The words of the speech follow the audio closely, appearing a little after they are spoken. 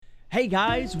Hey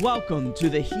guys, welcome to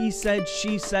the He Said,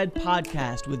 She Said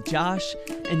podcast with Josh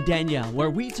and Danielle, where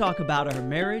we talk about our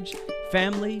marriage,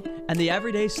 family, and the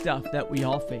everyday stuff that we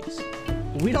all face.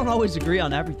 We don't always agree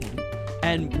on everything,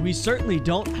 and we certainly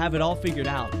don't have it all figured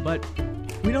out, but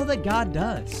we know that God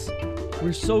does.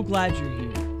 We're so glad you're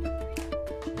here.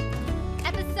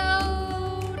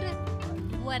 Episode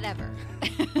whatever.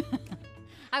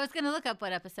 I was going to look up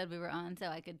what episode we were on so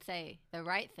I could say the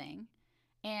right thing.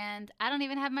 And I don't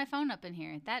even have my phone up in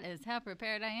here. That is how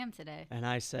prepared I am today. And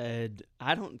I said,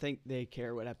 I don't think they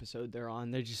care what episode they're on.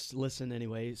 They just listen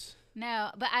anyways. No,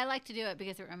 but I like to do it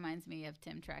because it reminds me of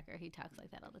Tim Tracker. He talks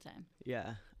like that all the time.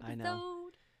 Yeah, I know.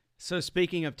 So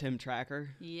speaking of Tim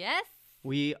Tracker. Yes.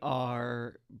 We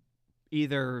are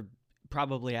either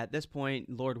probably at this point,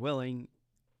 Lord willing,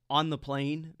 on the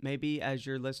plane maybe as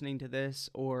you're listening to this,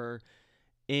 or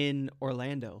in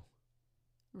Orlando.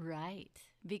 Right.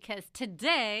 Because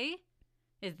today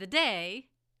is the day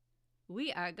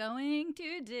we are going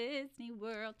to Disney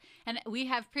World. And we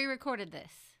have pre-recorded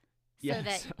this.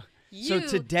 So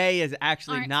today is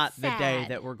actually not sad. the day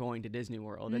that we're going to Disney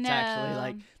World. It's No.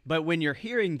 actually but when you're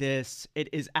hearing this, it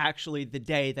is actually the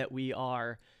day that we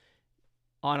are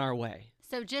on our way.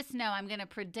 So just know I'm going to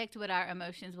predict what our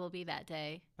emotions will be that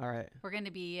day. All right. We're going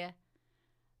to be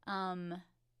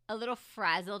a little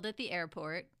frazzled at the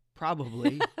airport.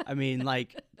 Probably. I mean,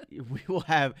 we will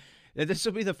have, this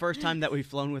will be the first time that we've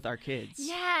flown with our kids.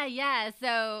 Yeah.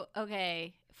 So,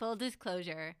 okay, full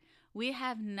disclosure. We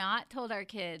have not told our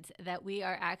kids that we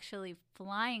are actually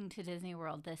flying to Disney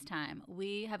World this time.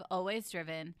 We have always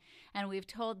driven, and we've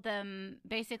told them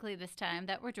basically this time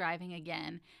that we're driving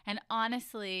again. And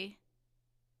honestly,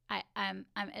 I'm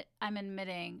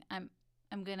admitting, I'm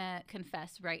gonna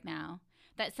confess right now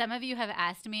that some of you have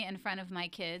asked me in front of my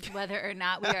kids whether or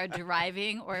not we are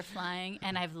driving or flying,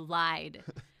 and I've lied.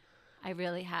 I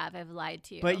really have. I've lied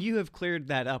to you. But you have cleared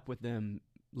that up with them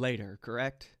later,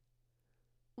 correct?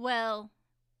 Well,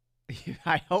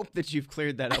 I hope that you've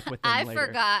cleared that up with them I later.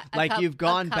 forgot. You've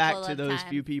gone back to those times.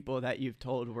 few people that you've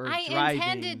told were driving. I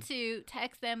intended to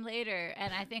text them later,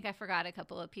 and I think I forgot a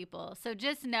couple of people. So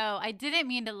just know, I didn't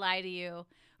mean to lie to you.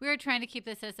 We were trying to keep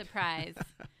this a surprise.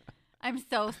 I'm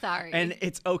so sorry. And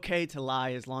it's okay to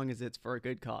lie as long as it's for a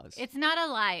good cause. It's not a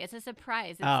lie. It's a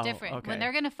surprise. It's different. Okay. When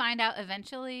they're going to find out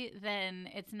eventually, then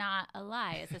it's not a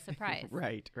lie. It's a surprise.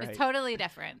 Right. It's totally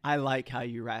different. I like how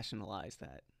you rationalize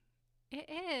that. It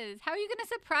is. How are you going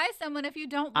to surprise someone if you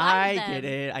don't lie to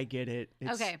them? I get it.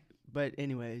 Okay. But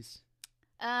anyways.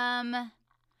 So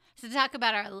to talk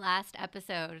about our last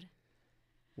episode.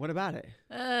 What about it?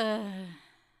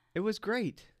 It was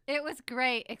great. It was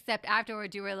great, except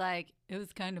afterwards you were like, it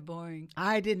was kind of boring.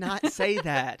 I did not say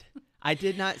that. I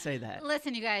did not say that.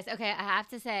 Listen, you guys, okay, I have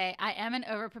to say, I am an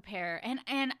over-preparer, and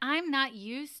I'm not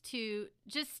used to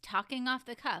just talking off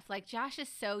the cuff. Like, Josh is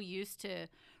so used to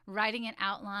writing an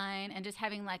outline and just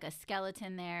having, like, a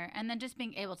skeleton there, and then just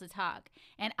being able to talk.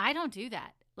 And I don't do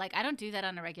that. Like, I don't do that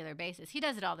on a regular basis. He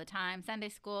does it all the time, Sunday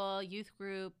school, youth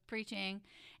group, preaching.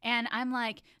 And I'm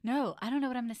like, no, I don't know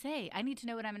what I'm going to say. I need to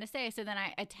know what I'm going to say. So then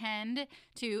I tend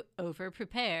to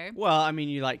over-prepare. Well, I mean,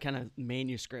 you kind of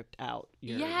manuscript out.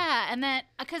 Yeah, and then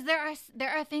because there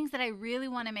are things that I really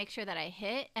want to make sure that I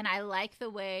hit, and I like the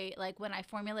way, like when I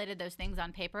formulated those things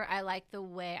on paper, I like the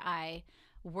way I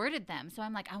worded them. So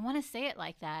I'm like, I want to say it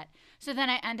like that. So then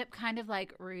I end up kind of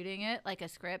like reading it like a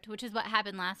script, which is what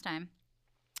happened last time.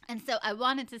 And so I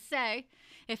wanted to say,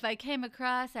 if I came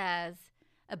across as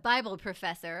a Bible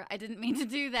professor, I didn't mean to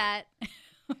do that.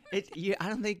 I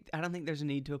don't think there's a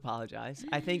need to apologize.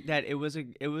 I think that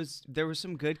there was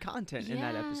some good content in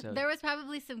that episode. There was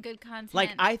probably some good content.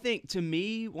 Like, I think to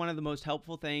me, one of the most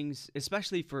helpful things,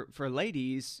 especially for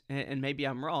ladies, and maybe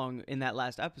I'm wrong, in that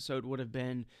last episode would have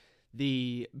been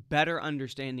the better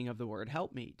understanding of the word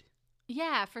helpmeet.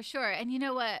 Yeah, for sure. And you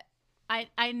know what?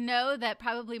 I know that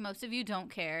probably most of you don't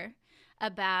care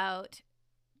about,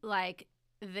 like,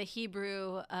 the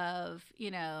Hebrew of,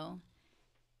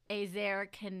 Ezer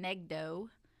Kenegdo,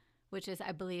 which is,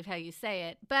 I believe, how you say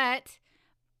it. But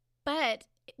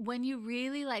when you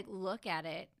really, like, look at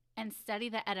it and study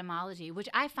the etymology, which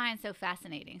I find so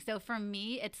fascinating. So for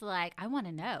me, it's like, I want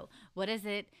to know, what is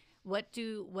it? What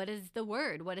is the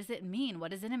word? What does it mean?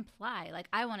 What does it imply? Like,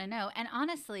 I want to know. And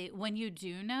honestly, when you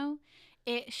do know,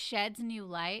 it sheds new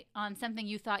light on something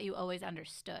you thought you always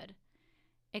understood.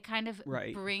 It kind of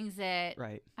brings it,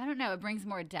 I don't know, it brings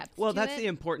more depth to it. Well, that's the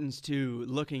importance to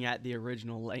looking at the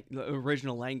original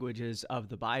languages of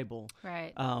the Bible.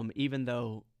 Right. Even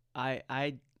though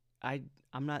I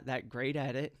I'm not that great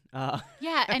at it.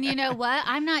 Yeah, and you know what?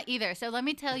 I'm not either. So let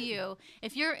me tell you,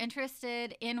 if you're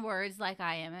interested in words like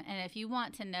I am, and if you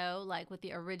want to know like what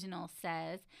the original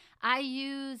says, I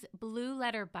use Blue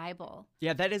Letter Bible.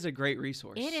 Yeah, that is a great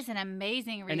resource. It is an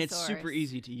amazing resource. And it's super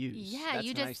easy to use. Yeah,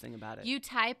 that's the nice thing about it. You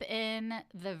type in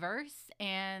the verse,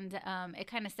 and it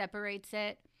kind of separates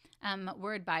it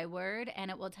word by word,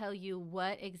 and it will tell you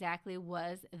what exactly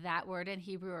was that word in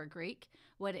Hebrew or Greek,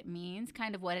 what it means,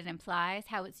 kind of what it implies,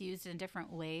 how it's used in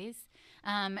different ways,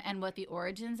 and what the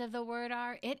origins of the word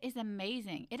are. It is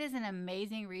amazing. It is an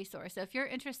amazing resource. So if you're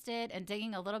interested in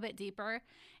digging a little bit deeper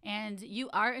and you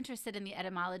are interested in the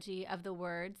etymology of the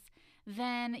words,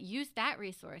 then use that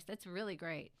resource. That's really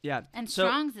great. Yeah. And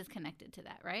Strong's is connected to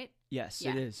that, right? Yes,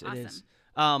 yeah, it is. awesome. It is.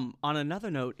 On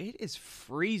another note, it is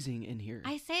freezing in here.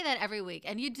 I say that every week,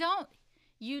 and you don't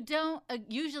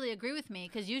usually agree with me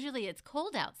because usually it's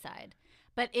cold outside,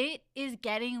 but it is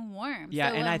getting warm. Yeah,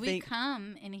 so and when I we think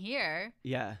come in here,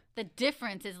 yeah, the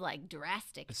difference is like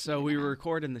drastic. So we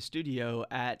record in the studio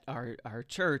at our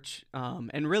church,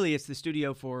 and really it's the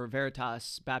studio for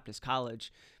Veritas Baptist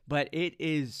College, but it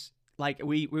is like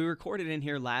we recorded in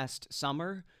here last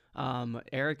summer.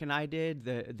 Eric and I did,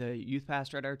 the youth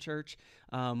pastor at our church.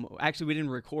 Actually, we didn't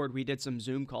record. We did some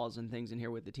Zoom calls and things in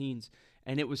here with the teens,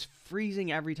 and it was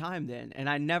freezing every time then. And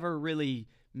I never really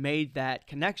made that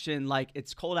connection. Like,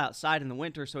 it's cold outside in the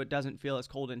winter, so it doesn't feel as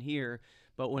cold in here.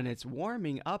 But when it's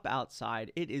warming up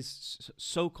outside, it is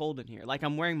so cold in here. Like,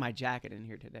 I'm wearing my jacket in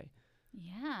here today.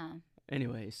 Yeah.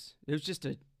 Anyways, it was just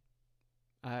a...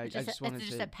 It's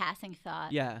just a passing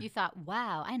thought. Yeah. You thought,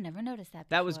 wow, I never noticed that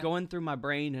before. That was going through my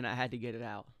brain, and I had to get it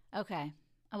out. Okay.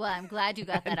 Well, I'm glad you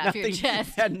got that off your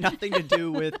chest. It had nothing to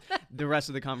do with the rest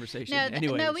of the conversation.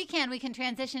 No, we can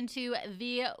transition to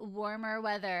the warmer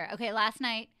weather. Okay, last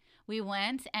night we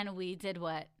went and we did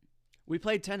what? We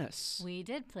played tennis. We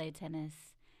did play tennis,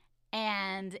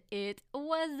 and it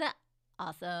was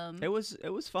awesome. It was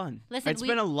fun. Listen, it's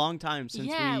been a long time since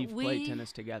we've played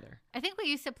tennis together. I think we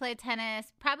used to play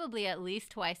tennis probably at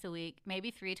least twice a week,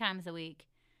 maybe 3 times a week,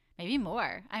 maybe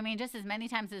more. I mean, just as many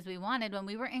times as we wanted when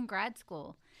we were in grad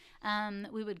school.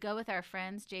 We would go with our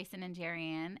friends, Jason and Jerry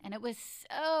Ann, and it was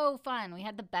so fun. We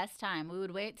had the best time. We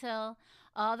would wait till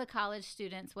all the college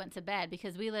students went to bed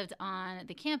because we lived on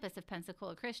the campus of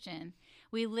Pensacola Christian.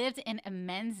 We lived in a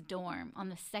men's dorm on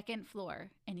the 2nd floor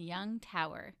in Young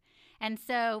Tower. And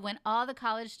so when all the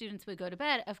college students would go to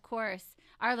bed, of course,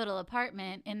 our little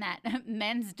apartment in that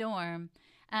men's dorm,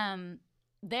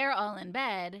 they're all in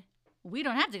bed. We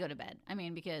don't have to go to bed. I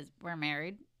mean, because we're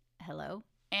married. Hello.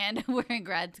 And we're in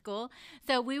grad school.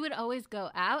 So we would always go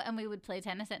out and we would play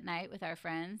tennis at night with our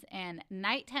friends. And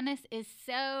night tennis is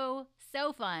so,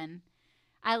 so fun.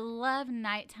 I love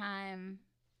nighttime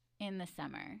in the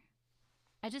summer.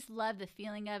 I just love the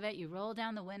feeling of it. You roll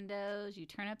down the windows, you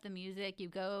turn up the music, you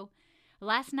go.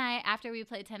 Last night, after we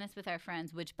played tennis with our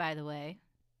friends, which, by the way,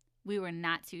 we were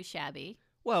not too shabby.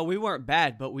 Well, we weren't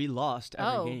bad, but we lost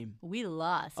every game. We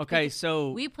lost. Okay,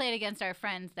 so... We played against our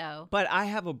friends, though. But I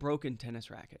have a broken tennis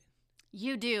racket.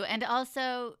 You do. And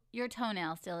also, your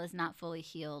toenail still is not fully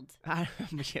healed. I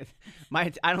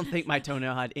don't think my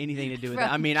toenail had anything to do with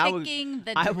that. I mean,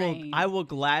 I will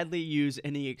gladly use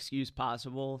any excuse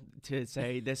possible to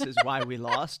say this is why we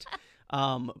lost.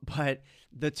 But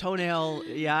the toenail,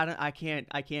 yeah, I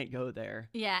can't go there.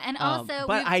 Yeah, and also,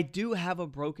 but I do have a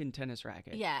broken tennis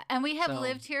racket. Yeah, and we have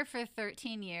lived here for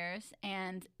 13 years,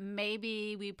 and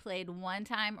maybe we played 1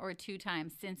 time or 2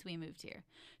 times since we moved here.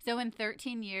 So in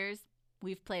 13 years,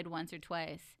 we've played once or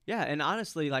twice. Yeah, and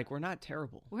honestly, like, we're not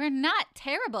terrible. We're not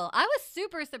terrible. I was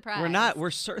super surprised.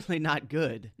 We're certainly not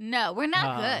good. No, we're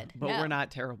not good. But we're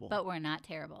not terrible. But we're not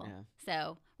terrible. Yeah.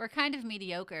 So we're kind of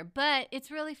mediocre, but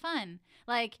it's really fun.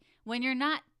 Like, when you're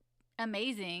not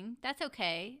amazing, that's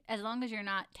okay. As long as you're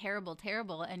not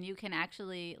terrible, and you can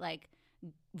actually, like,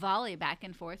 volley back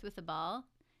and forth with the ball.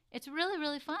 It's really,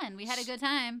 really fun. We had a good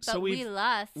time, but we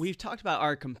lost. We've talked about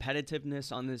our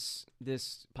competitiveness on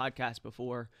this podcast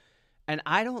before, and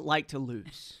I don't like to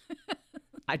lose.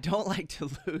 I don't like to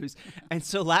lose. And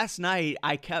so last night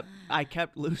I kept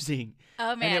losing.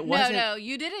 Oh man, no,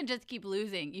 you didn't just keep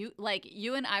losing.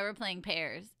 You and I were playing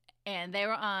pairs, and they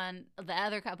were on, the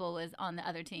other couple was on the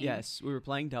other team. Yes, we were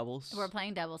playing doubles.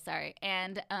 Sorry.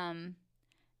 And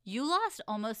you lost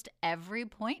almost every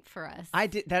point for us. I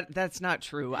did that. That's not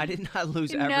true. I did not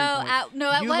lose every point. At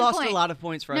you one lost point. A lot of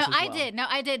points for us. No,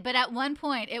 I did. But at one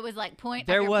point, it was like point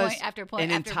there after was point after point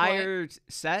an after entire point.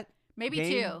 set. Maybe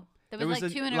game. 2. There was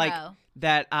like 2 in a row.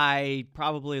 That I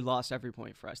probably lost every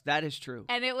point for us. That is true.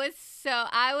 And it was so.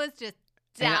 I was just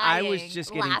dying, and I was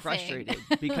just getting laughing. frustrated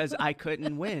because I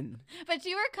couldn't win. But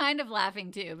you were kind of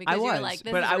laughing too because I you was, were like,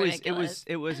 "This but is I was. ridiculous."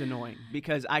 It was annoying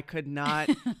because I could not.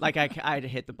 Like I had to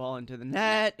hit the ball into the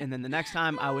net, and then the next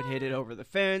time I would hit it over the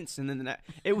fence, and then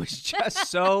it was just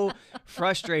so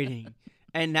frustrating.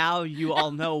 And now you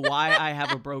all know why I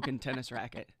have a broken tennis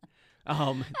racket.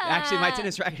 Actually, my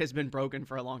tennis racket has been broken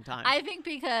for a long time. I think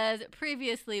because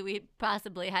previously we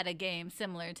possibly had a game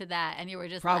similar to that, and you were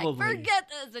just Probably. like, "Forget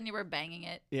this," and you were banging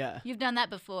it. Yeah. You've done that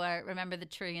before. Remember the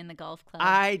tree in the golf club?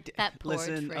 That poor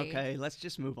listen. tree. Okay, let's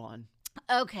just move on.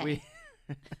 Okay.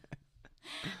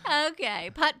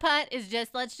 Okay. Putt is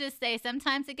just, let's just say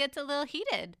sometimes it gets a little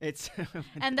heated. It's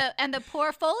And the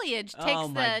poor foliage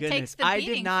takes the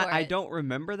beating for it. I don't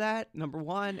remember that. Number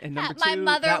one, and number My two,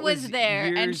 mother that was there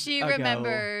and years she ago.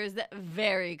 remembers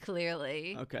very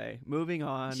clearly. Okay, moving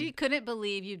on. She couldn't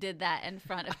believe you did that in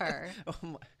front of her. Oh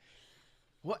my.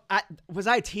 What was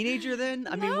I a teenager then?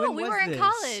 I mean, No, when we was were in this?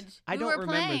 college. I We don't were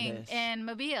remember playing this. in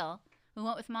Mobile. We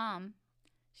went with Mom.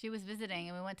 She was visiting,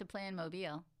 and we went to play in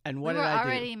Mobile. And what we were did I do?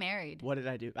 already married. What did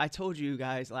I do? I told you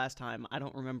guys last time I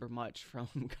don't remember much from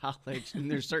college, and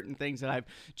there's certain things that I've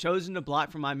chosen to block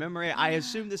from my memory. I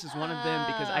assume this is one of them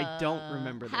because I don't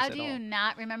remember this How at do all. you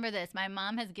not remember this? My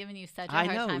mom has given you such a I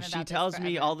hard know. time about She this tells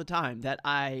me forever. all the time that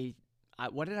I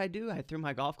what did I do? I threw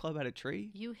my golf club at a tree.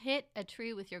 You hit a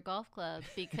tree with your golf club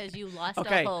because you lost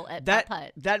Okay, a hole at that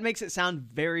putt. that makes it sound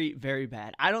very, very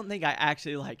bad. I don't think I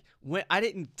actually went. I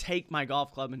didn't take my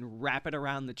golf club and wrap it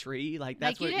around the tree. Like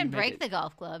that's Like you what didn't make break it. the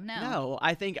golf club, no. No,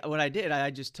 I think what I did, I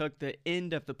just took the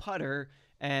end of the putter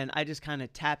and I just kind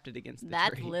of tapped it against the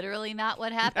That's tree. literally not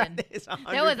what happened. That is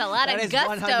There was a lot that of is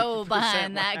gusto 100%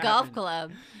 behind what that golf happened.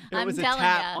 club. It I'm was a telling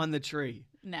tap ya. on the tree.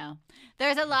 No.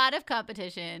 There's a lot of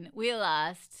competition. We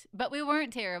lost, but we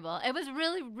weren't terrible. It was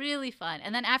really, really fun.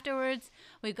 And then afterwards,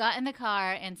 we got in the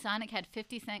car, and Sonic had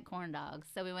 50-cent corn dogs.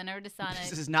 So we went over to Sonic.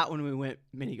 This is not when we went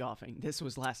mini golfing. This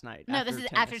was last night. No, this is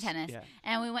after tennis. Yeah.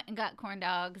 And we went and got corn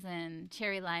dogs and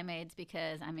cherry limeades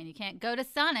because, I mean, you can't go to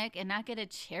Sonic and not get a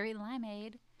cherry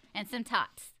limeade and some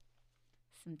tots.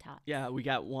 Some tots. Yeah, we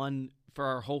got one for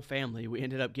our whole family. We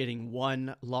ended up getting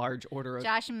one large order of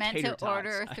Josh meant tater to tots.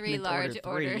 order I three meant to order large three,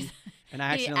 orders. and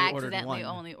I He accidentally ordered accidentally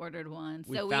one. only ordered one.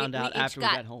 We So found out each after we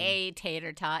got got home. a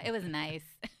tater tot. It was nice.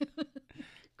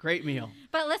 Great meal.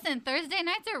 But listen, Thursday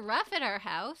nights are rough at our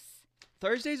house.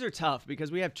 Thursdays are tough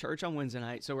because we have church on Wednesday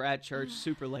night, so we're at church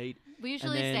super late. We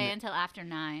usually then- stay until after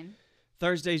 9.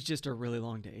 Thursdays just are really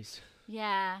long days.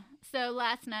 Yeah. So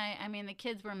last night, I mean, the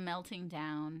kids were melting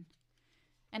down.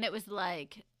 And it was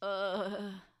like,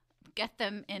 get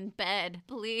them in bed,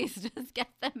 please. Just get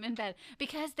them in bed.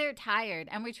 Because they're tired.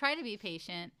 And we try to be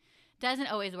patient. Doesn't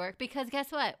always work because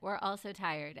guess what? We're also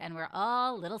tired. And we're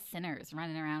all little sinners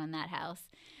running around in that house.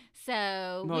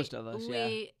 So Most of us,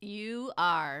 yeah. You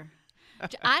are.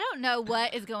 I don't know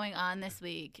what is going on this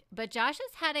week, but Josh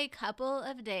has had a couple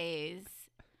of days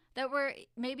that were,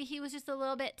 maybe he was just a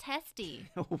little bit testy.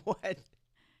 What?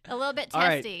 A little bit All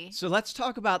right, testy. so let's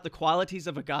talk about the qualities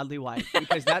of a godly wife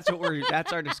because that's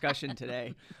that's our discussion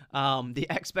today. The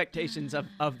expectations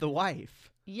of the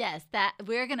wife. Yes, that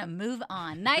we're going to move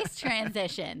on. Nice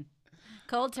transition.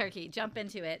 Cold turkey, jump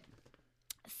into it.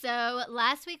 So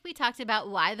last week we talked about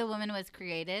why the woman was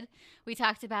created. We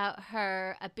talked about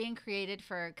her being created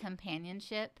for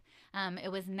companionship.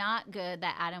 It was not good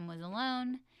that Adam was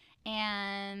alone,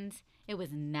 and it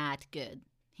was not good.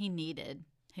 He needed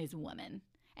his woman.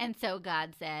 And so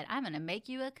God said, I'm going to make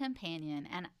you a companion.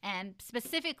 And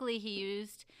specifically he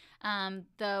used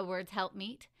the words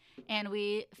helpmeet. And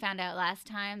we found out last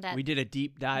time that We did a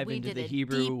deep dive we into did the a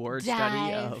Hebrew deep word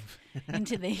study dive of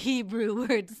into the Hebrew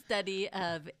word study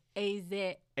of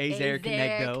Ezer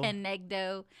Kenegdo.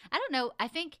 Kenegdo. I don't know. I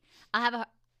think I'll have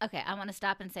okay, I want to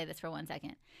stop and say this for 1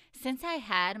 second. Since I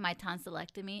had my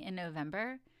tonsillectomy in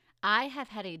November, I have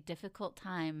had a difficult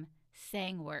time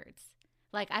saying words.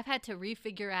 Like, I've had to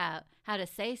refigure out how to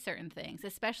say certain things,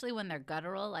 especially when they're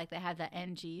guttural, like they have the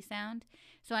NG sound.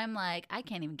 So I'm like, I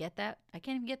can't even get that. I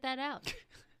can't even get that out.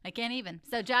 I can't even.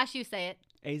 So, Josh, you say it.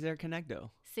 Ezer Kenegdo.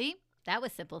 See? That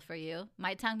was simple for you.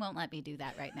 My tongue won't let me do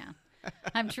that right now.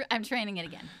 I'm training it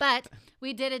again. But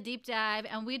we did a deep dive,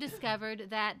 and we discovered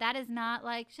that that is not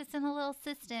like just a little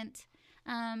assistant,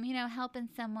 helping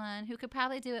someone who could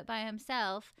probably do it by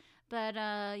himself. But,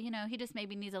 he just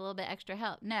maybe needs a little bit extra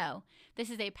help. No, this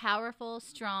is a powerful,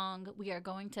 strong, we are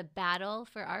going to battle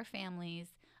for our families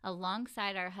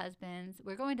alongside our husbands.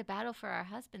 We're going to battle for our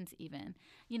husbands even.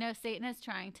 Satan is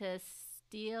trying to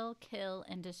steal, kill,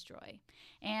 and destroy.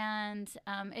 And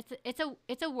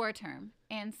it's a war term.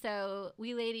 And so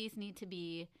we ladies need to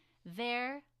be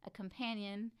there, a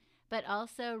companion, but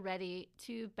also ready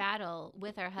to battle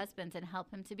with our husbands and help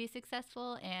him to be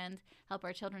successful and help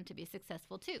our children to be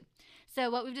successful too. So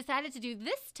what we've decided to do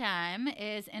this time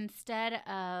is, instead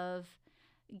of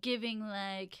giving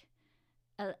like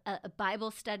a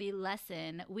Bible study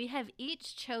lesson, we have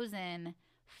each chosen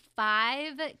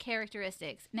 5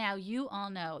 characteristics. Now, you all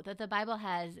know that the Bible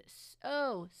has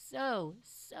so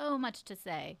much to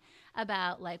say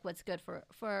about like what's good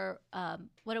for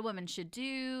what a woman should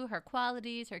do, her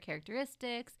qualities, her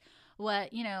characteristics,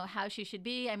 what, how she should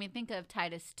be. I mean, think of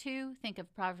Titus 2, think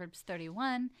of Proverbs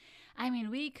 31. I mean,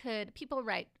 people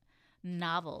write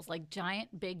novels, like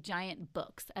giant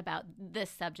books about this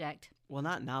subject. Well,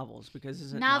 not novels, because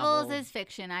isn't novels novel... is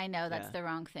fiction. I know that's the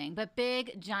wrong thing, but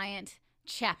big giant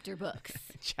chapter books.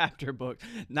 Chapter books,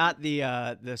 not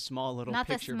the small little not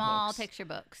picture the small books. Picture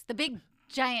books. The big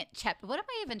giant chapter. What am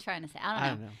I even trying to say? I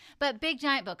don't know. But big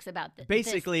giant books about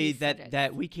basically this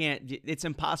that we can't. It's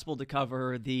impossible to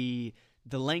cover the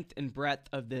length and breadth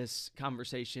of this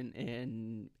conversation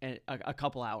in a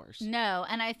couple hours. No,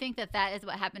 and I think that is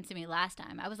what happened to me last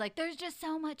time. I was like, there's just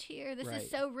so much here. This is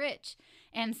so rich.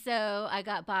 And so I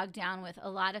got bogged down with a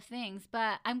lot of things.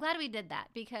 But I'm glad we did that,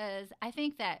 because I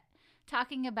think that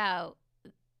talking about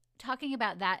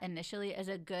that initially is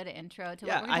a good intro to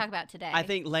what we're going to talk about today. I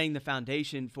think laying the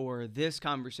foundation for this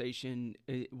conversation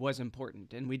was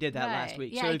important, and we did that last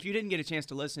week. Yeah, so if you didn't get a chance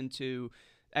to listen to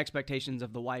Expectations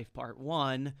of the Wife Part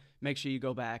 1, make sure you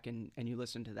go back and you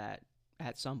listen to that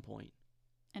at some point.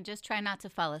 And just try not to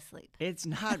fall asleep. It's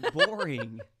not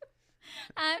boring.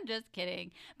 I'm just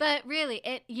kidding. But really,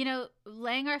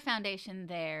 laying our foundation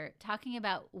there, talking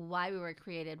about why we were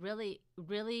created, really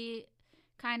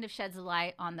kind of sheds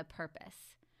light on the purpose.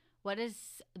 What is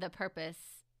the purpose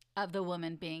of the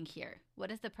woman being here?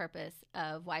 What is the purpose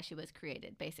of why she was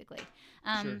created, basically?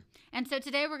 Sure. And so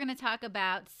today we're going to talk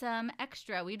about some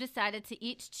extra. We decided to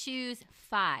each choose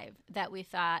 5 that we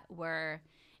thought were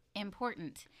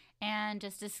important and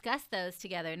just discuss those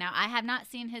together. Now, I have not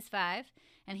seen his 5,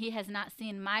 and he has not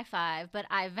seen my 5, but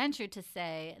I venture to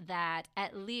say that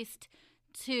at least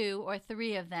 2 or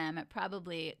 3 of them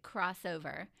probably cross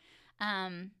over.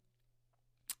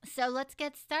 So let's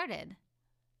get started.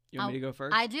 You want me to go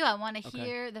first? I do. I want to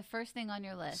hear the first thing on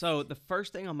your list. So the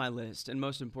first thing on my list, and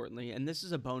most importantly, and this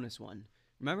is a bonus one.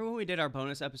 Remember when we did our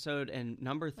bonus episode, and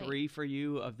number 3 for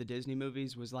you of the Disney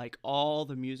movies was like all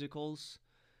the musicals?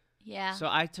 Yeah. So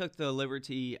I took the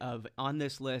liberty of, on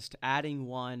this list, adding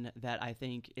one that I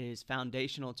think is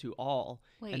foundational to all,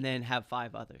 and then have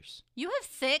 5 others. You have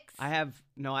 6? I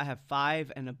have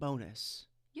 5 and a bonus.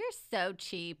 You're so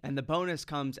cheap. And the bonus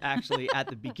comes actually at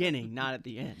the beginning, not at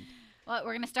the end. What,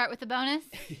 we're going to start with the bonus?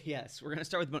 Yes, we're going to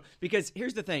start with the bonus. Because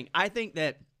here's the thing. I think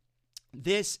that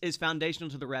this is foundational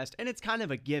to the rest, and it's kind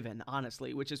of a given,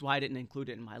 honestly, which is why I didn't include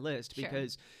it in my list. Sure.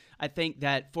 Because I think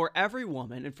that for every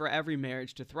woman and for every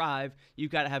marriage to thrive,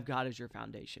 you've got to have God as your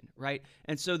foundation, right?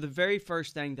 And so the very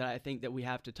first thing that I think that we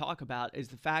have to talk about is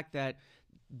the fact that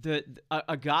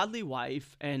a godly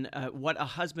wife and what a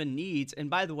husband needs. And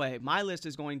by the way, my list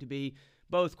is going to be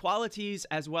both qualities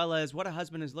as well as what a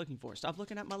husband is looking for. Stop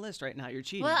looking at my list right now. You're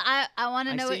cheating. Well, I want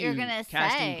to know what you're going to say.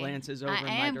 Casting glances over in my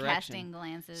direction. I am casting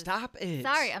glances. Stop it.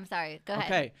 Sorry, I'm sorry. Go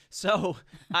ahead. Okay, so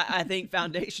I think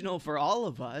foundational for all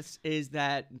of us is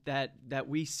that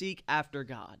we seek after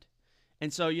God.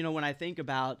 And so, when I think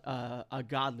about a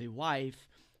godly wife,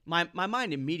 my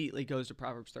mind immediately goes to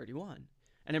Proverbs 31.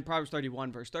 And in Proverbs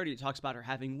 31, verse 30, it talks about her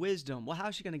having wisdom. Well, how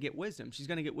is she going to get wisdom? She's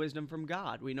going to get wisdom from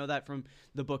God. We know that from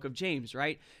the book of James,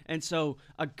 right? And so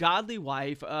a godly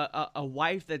wife, a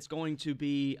wife that's going to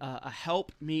be a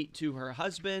helpmeet to her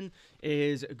husband,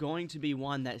 is going to be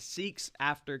one that seeks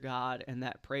after God and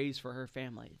that prays for her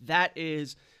family. That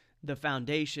is the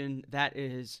foundation. That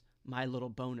is my little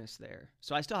bonus there.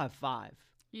 So I still have 5.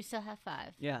 You still have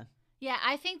 5. Yeah. Yeah,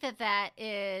 I think that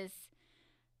is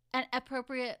an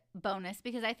appropriate bonus,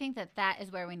 because I think that is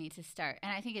where we need to start.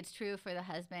 And I think it's true for the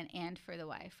husband and for the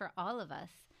wife, for all of us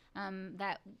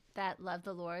that love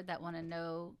the Lord, that want to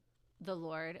know the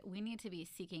Lord. We need to be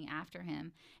seeking after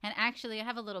him. And actually, I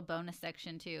have a little bonus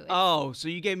section too. So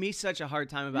you gave me such a hard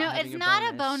time about having a bonus. No, it's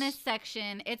not a bonus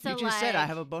section. It's you just said I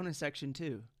have a bonus section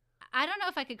too. I don't know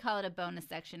if I could call it a bonus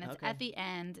section. It's at the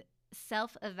end,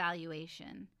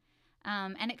 self-evaluation.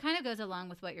 And it kind of goes along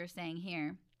with what you're saying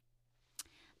here.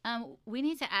 We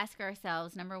need to ask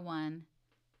ourselves, number 1,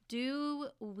 do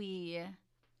we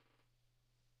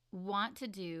want to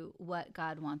do what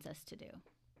God wants us to do?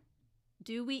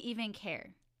 Do we even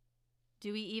care?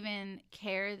 Do we even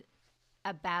care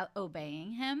about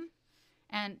obeying him?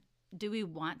 And do we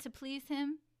want to please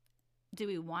him? Do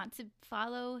we want to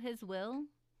follow his will?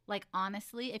 Like,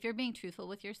 honestly, if you're being truthful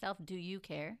with yourself, do you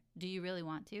care? Do you really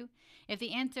want to? If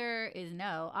the answer is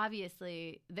no,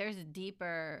 obviously there's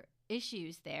deeper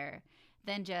issues there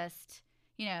than just,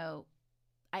 you know,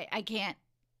 I can't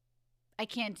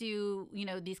do, you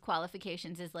know, these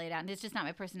qualifications as laid out. And it's just not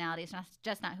my personality. It's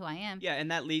just not who I am. Yeah,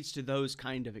 and that leads to those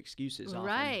kind of excuses often.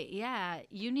 Right, yeah.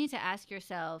 You need to ask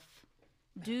yourself,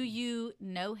 do you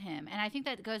know him? And I think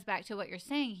that goes back to what you're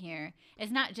saying here.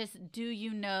 It's not just do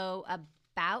you know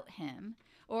about him,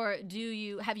 or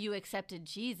have you accepted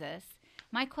Jesus?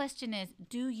 My question is,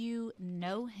 do you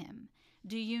know him?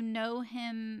 Do you know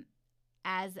him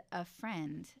as a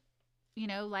friend? You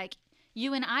know, like,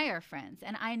 you and I are friends,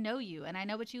 and I know you, and I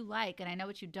know what you like, and I know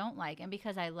what you don't like. And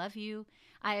because I love you,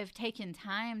 I have taken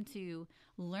time to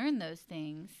learn those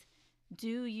things.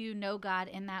 Do you know God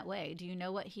in that way? Do you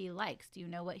know what he likes? Do you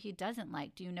know what he doesn't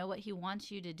like? Do you know what he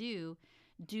wants you to do?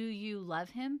 Do you love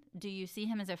him? Do you see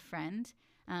him as a friend?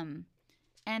 And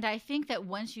I think that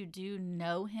once you do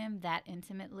know him that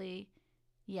intimately,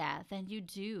 yeah, then you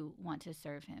do want to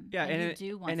serve him. Yeah,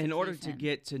 and in order to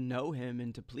get to know him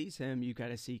and to please him, you got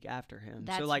to seek after him.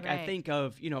 That's so, like, right. I think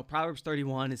of, you know, Proverbs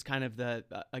 31 is kind of the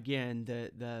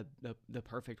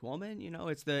perfect woman. You know,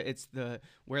 it's the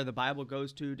where the Bible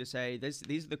goes to say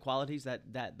these are the qualities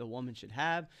that the woman should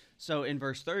have. So in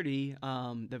verse 30,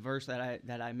 the verse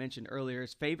that I mentioned earlier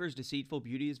is, favors deceitful,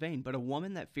 beauty is vain, but a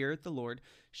woman that feareth the Lord,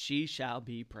 she shall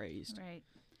be praised. Right.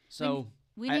 So.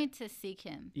 We need to seek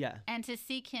him. Yeah. And to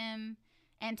seek him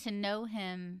and to know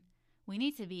him, we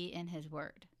need to be in his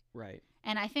word. Right.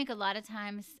 And I think a lot of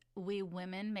times we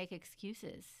women make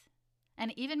excuses,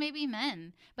 and even maybe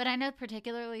men. But I know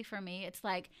particularly for me, it's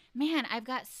like, man, I've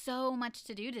got so much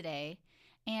to do today,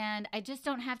 and I just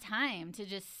don't have time to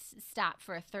just stop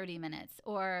for 30 minutes.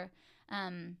 Or,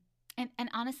 and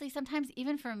honestly, sometimes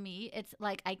even for me, it's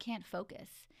like I can't focus.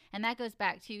 And that goes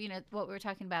back to, you know, what we were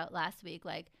talking about last week,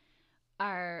 like,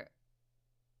 our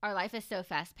life is so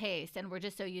fast paced, and we're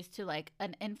just so used to like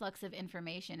an influx of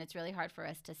information. It's really hard for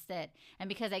us to sit. And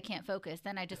because I can't focus,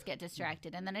 then I just get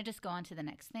distracted, and then I just go on to the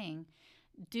next thing.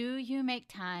 Do you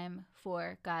make time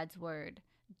for God's word?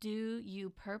 Do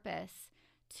you purpose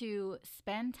to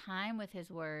spend time with his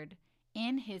word,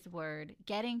 in his word,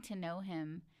 getting to know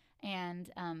him, and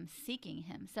seeking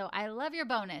him? So I love your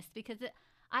bonus, because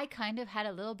I kind of had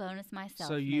a little bonus myself.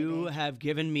 So you have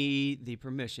given me the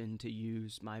permission to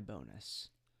use my bonus.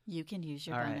 You can use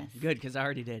your All bonus. right, good, because I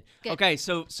already did. Good. Okay,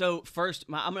 so first,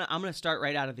 I'm gonna start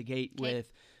right out of the gate with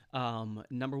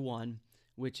number one,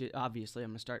 which obviously I'm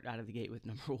gonna start out of the gate with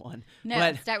number one. No,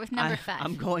 but start with number 5.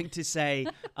 I'm going to say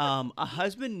a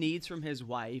husband needs from his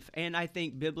wife, and I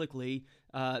think biblically,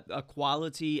 a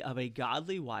quality of a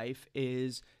godly wife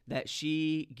is that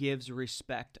she gives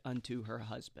respect unto her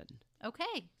husband.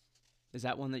 Okay. Is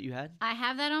that one that you had? I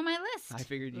have that on my list. I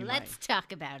figured you Let's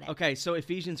talk about it. Okay, so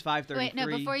Ephesians 5:33. Wait, no,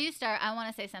 before you start, I want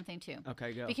to say something too.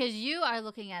 Okay, go. Because you are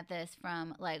looking at this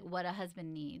from like what a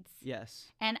husband needs.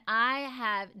 Yes. And I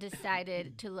have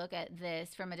decided to look at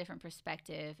this from a different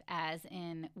perspective, as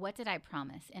in, what did I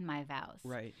promise in my vows?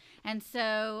 Right. And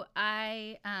so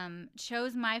I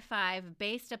chose my 5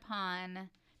 based upon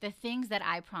the things that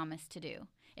I promised to do.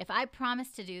 If I promise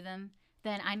to do them,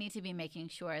 then I need to be making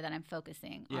sure that I'm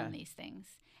focusing on these things.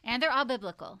 And they're all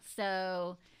biblical.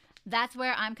 So that's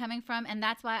where I'm coming from. And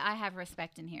that's why I have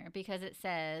respect in here, because it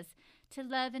says to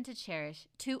love and to cherish,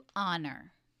 to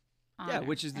honor. Yeah,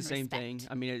 which is the same respect. thing.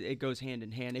 I mean, it goes hand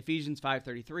in hand. Ephesians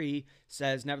 5:33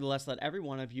 says, nevertheless, let every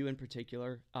one of you in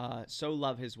particular so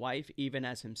love his wife, even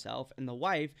as himself, and the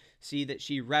wife see that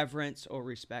she reverence or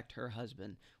respect her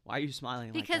husband. Why are you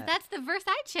smiling like that? Because that's the verse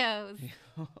I chose.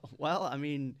 Well, I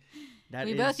mean,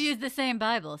 we both use the same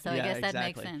Bible, so I guess that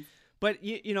makes sense. But,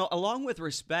 you know, along with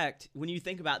respect, when you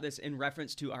think about this in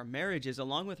reference to our marriages,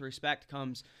 along with respect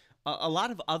comes a lot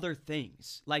of other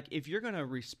things. Like, if you're going to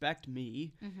respect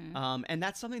me, and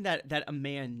that's something that a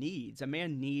man needs. A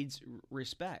man needs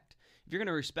respect. If you're going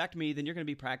to respect me, then you're going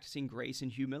to be practicing grace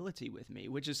and humility with me,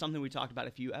 which is something we talked about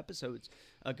a few episodes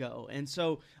ago. And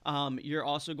so you're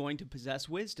also going to possess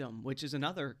wisdom, which is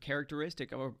another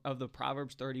characteristic of the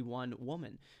Proverbs 31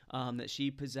 woman, that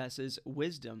she possesses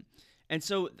wisdom. And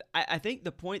so I think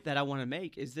the point that I want to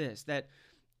make is this, that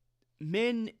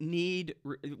men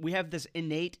we have this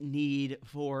innate need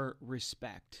for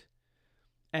respect.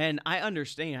 And I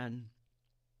understand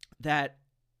that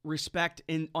respect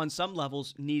on some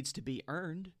levels needs to be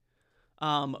earned.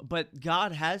 But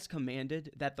God has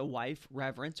commanded that the wife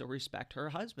reverence or respect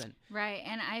her husband. Right.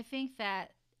 And I think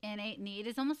that innate need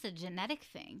is almost a genetic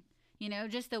thing. You know,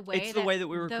 just the way it's the way that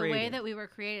we were created. The way that we were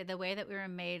created, the way that we were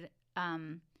made,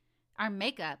 our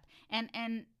makeup. And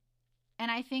And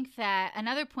I think that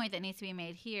another point that needs to be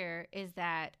made here is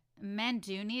that men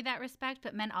do need that respect,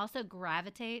 but men also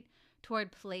gravitate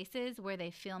toward places where they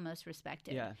feel most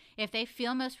respected. Yeah. If they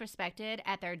feel most respected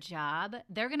at their job,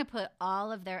 they're going to put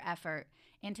all of their effort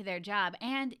into their job.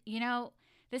 And,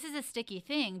 this is a sticky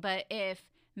thing, but if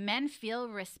men feel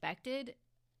respected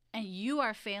and you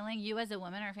as a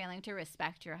woman are failing to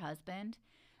respect your husband,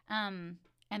 and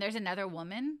there's another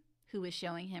woman who is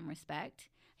showing him respect,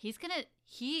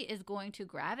 he is going to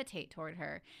gravitate toward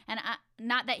her. And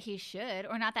not that he should,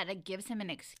 or not that it gives him an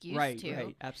excuse to.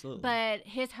 Right, absolutely. But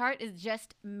his heart is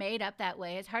just made up that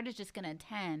way. His heart is just going to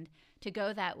tend to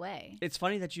go that way. It's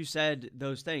funny that you said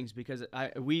those things because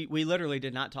we literally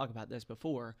did not talk about this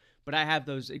before, but I have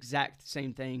those exact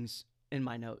same things in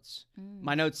my notes.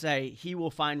 My notes say he will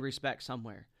find respect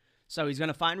somewhere. So he's going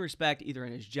to find respect either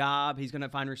in his job, he's going to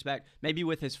find respect maybe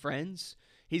with his friends.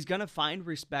 He's going to find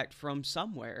respect from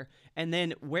somewhere. And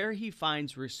then where he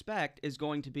finds respect is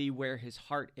going to be where his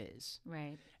heart is.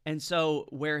 Right. And so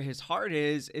where his heart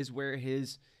is where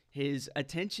his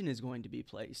attention is going to be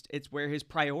placed. It's where his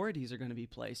priorities are going to be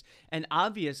placed. And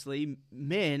obviously,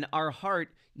 men, our heart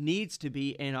needs to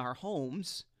be in our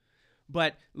homes.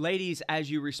 But ladies,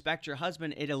 as you respect your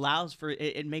husband,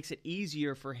 it makes it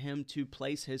easier for him to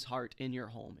place his heart in your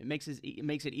home. It makes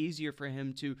it easier for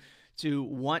him to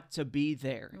want to be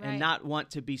there and not want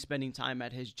to be spending time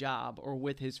at his job or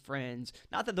with his friends.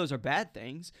 Not that those are bad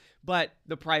things, but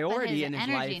the priority in his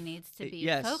life. His energy needs to be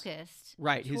focused.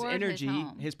 Right. His energy,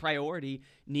 his priority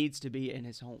needs to be in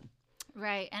his home.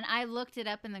 Right. And I looked it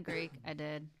up in the Greek. I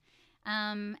did.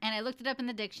 And I looked it up in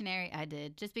the dictionary. I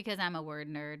did, just because I'm a word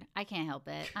nerd. I can't help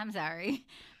it. I'm sorry.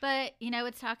 But,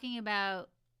 it's talking about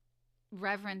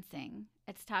reverencing.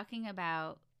 It's talking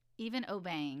about even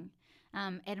obeying.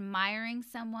 Admiring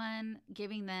someone,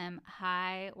 giving them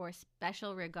high or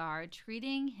special regard,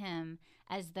 treating him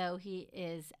as though he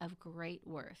is of great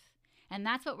worth. And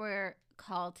that's what we're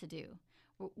called to do.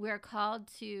 We're called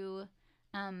to,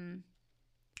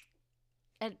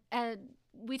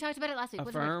 we talked about it last week.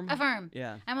 Affirm. Affirm.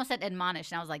 Yeah. I almost said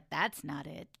admonish, and I was like, that's not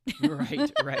it.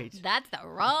 Right. That's the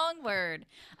wrong word.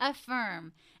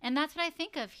 Affirm. And that's what I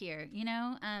think of here,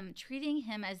 treating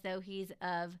him as though he's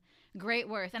of great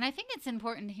worth. And I think it's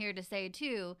important here to say,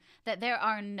 too, that there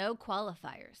are no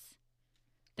qualifiers.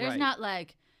 There's not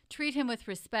like, treat him with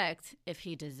respect if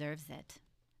he deserves it.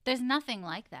 There's nothing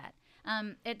like that.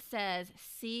 It says,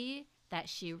 see that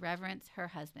she reverence her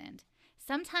husband.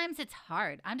 Sometimes it's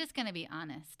hard. I'm just going to be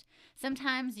honest.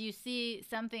 Sometimes you see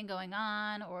something going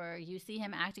on or you see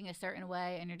him acting a certain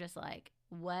way and you're just like,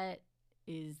 what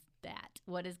is that?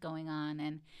 What is going on?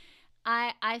 And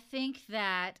I think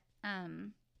that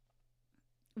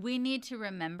we need to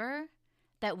remember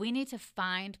that we need to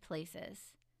find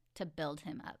places to build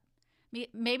him up.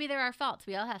 Maybe there are faults.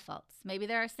 We all have faults. Maybe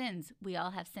there are sins. We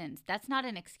all have sins. That's not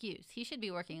an excuse. He should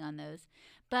be working on those.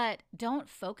 But don't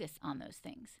focus on those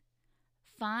things.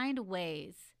 Find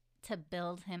ways to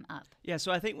build him up. Yeah,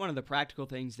 so I think one of the practical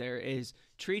things there is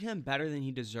treat him better than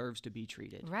he deserves to be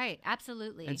treated. Right,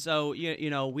 absolutely. And so,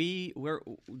 we're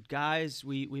guys,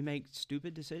 we make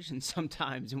stupid decisions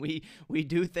sometimes, and we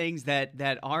do things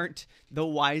that aren't the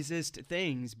wisest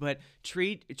things, but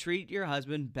treat your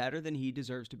husband better than he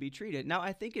deserves to be treated. Now,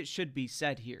 I think it should be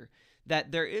said here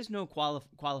that there is no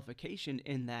qualification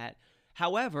in that.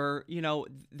 However,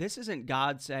 this isn't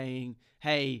God saying,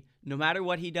 hey, no matter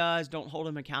what he does, don't hold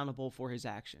him accountable for his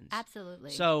actions.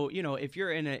 Absolutely. So, if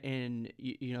you're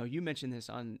you mentioned this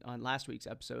on last week's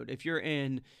episode, if you're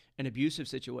in an abusive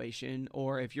situation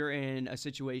or if you're in a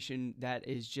situation that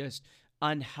is just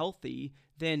unhealthy,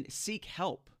 then seek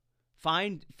help.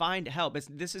 Find help.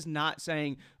 This is not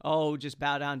saying, oh, just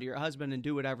bow down to your husband and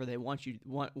do whatever they want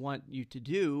you to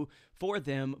do for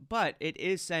them, but it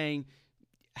is saying,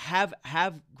 have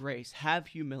grace, have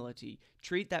humility,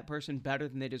 treat that person better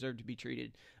than they deserve to be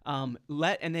treated.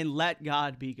 Let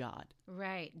God be God.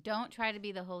 Right. Don't try to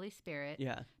be the Holy Spirit.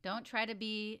 Yeah. Don't try to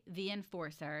be the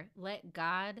enforcer. Let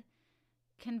God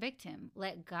convict him.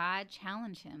 Let God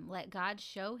challenge him. Let God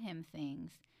show him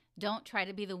things. Don't try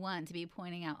to be the one to be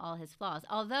pointing out all his flaws.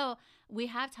 Although we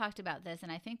have talked about this,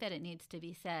 and I think that it needs to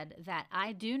be said that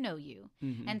I do know you.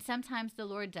 Mm-hmm. And sometimes the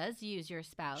Lord does use your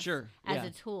spouse as a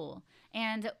tool.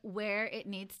 And where it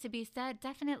needs to be said,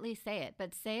 definitely say it.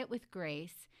 But say it with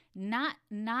grace, not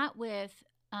with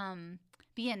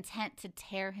the intent to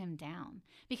tear him down.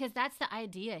 Because that's the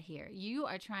idea here. You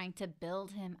are trying to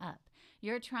build him up.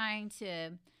 You're trying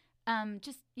to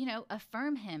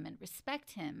affirm him and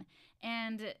respect him.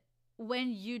 And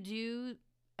when you do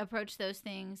approach those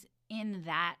things in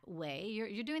that way,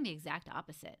 you're doing the exact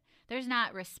opposite. There's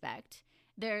not respect.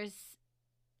 There's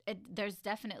there's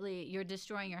definitely, you're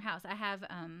destroying your house. I have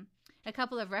a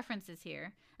couple of references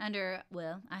here under,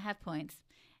 well, I have points.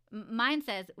 Mine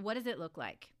says, what does it look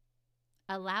like?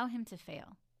 Allow him to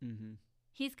fail. Mm-hmm.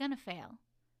 He's going to fail.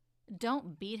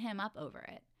 Don't beat him up over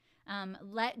it.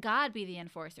 Let God be the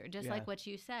enforcer, just like what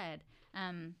you said.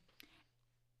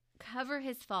 Cover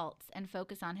his faults and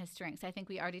focus on his strengths. I think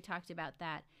we already talked about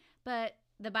that. But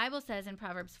the Bible says in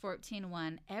Proverbs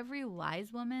 14:1, every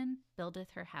wise woman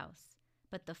buildeth her house,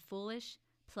 but the foolish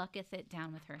plucketh it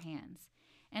down with her hands.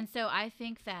 And so I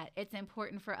think that it's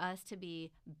important for us to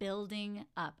be building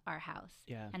up our house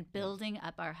and building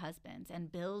up our husbands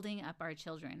and building up our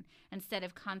children instead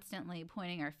of constantly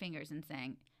pointing our fingers and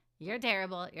saying, you're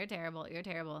terrible, you're terrible, you're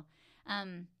terrible.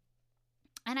 And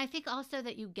I think also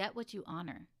that you get what you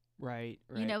honor. Right.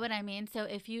 You know what I mean? So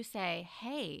if you say,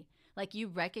 hey, like you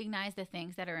recognize the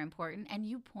things that are important and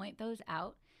you point those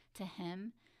out to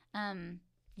him,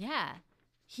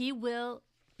 he will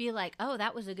be like, oh,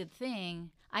 that was a good thing.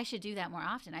 I should do that more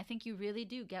often. I think you really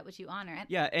do get what you honor.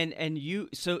 And you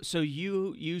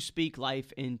you speak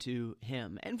life into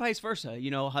him, and vice versa.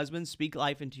 You know, husbands, speak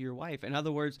life into your wife. In other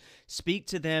words, speak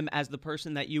to them as the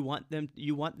person that you want them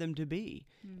to be.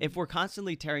 Mm-hmm. If we're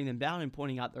constantly tearing them down and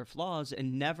pointing out their flaws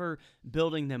and never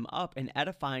building them up and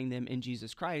edifying them in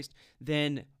Jesus Christ,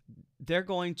 then they're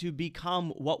going to become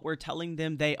what we're telling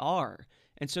them they are.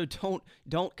 And so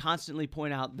don't constantly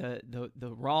point out the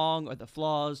wrong or the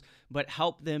flaws, but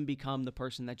help them become the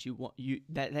person that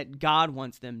that God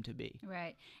wants them to be.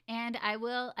 Right. And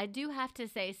I do have to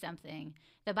say something.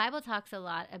 The Bible talks a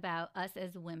lot about us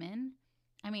as women.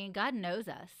 I mean, God knows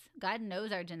us. God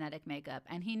knows our genetic makeup,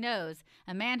 and he knows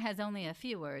a man has only a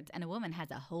few words and a woman has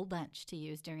a whole bunch to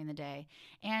use during the day.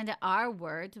 And our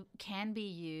words can be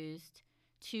used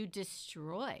to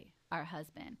destroy our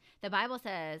husband. The Bible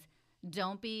says,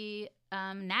 don't be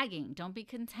nagging. Don't be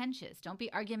contentious. Don't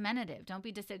be argumentative. Don't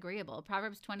be disagreeable.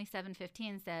 Proverbs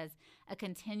 27:15 says, a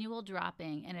continual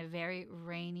dropping in a very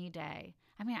rainy day.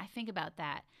 I mean, I think about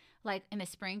that. Like in the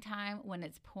springtime when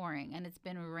it's pouring and it's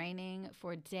been raining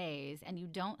for days and you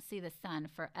don't see the sun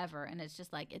forever and it's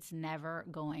just like it's never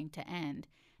going to end.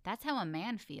 That's how a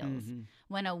man feels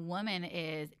when a woman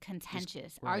is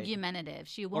contentious, argumentative.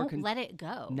 She won't let it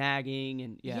go. Nagging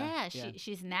and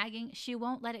she's nagging. She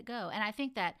won't let it go. And I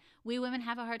think that we women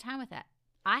have a hard time with that.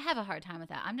 I have a hard time with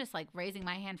that. I'm just like raising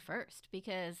my hand first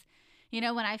because, you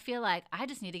know, when I feel like I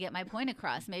just need to get my point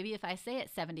across, maybe if I say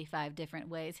it 75 different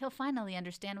ways, he'll finally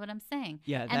understand what I'm saying.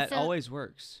 Yeah, that always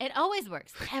works. It always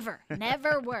works.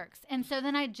 Never works. And so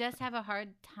then I just have a hard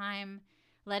time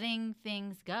letting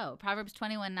things go. Proverbs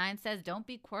 21:9 says, don't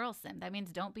be quarrelsome. That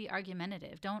means don't be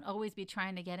argumentative. Don't always be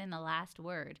trying to get in the last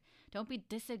word. Don't be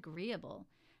disagreeable.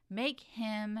 Make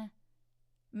him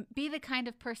be the kind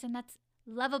of person that's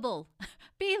lovable.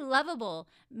 Be lovable.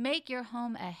 Make your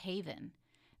home a haven.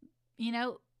 You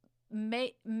know,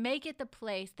 make it the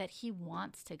place that he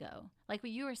wants to go. Like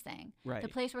what you were saying. Right. The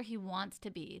place where he wants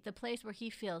to be. The place where he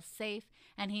feels safe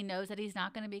and he knows that he's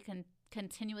not going to be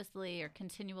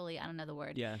continually, I don't know the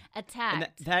word,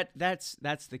 attacked. And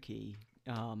that's the key.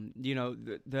 You know,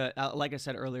 the like I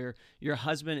said earlier, your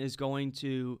husband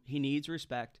he needs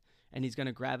respect, and he's going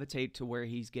to gravitate to where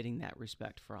he's getting that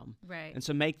respect from. Right. And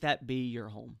so make that be your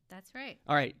home. That's right.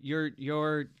 All right,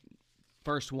 your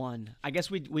first one. I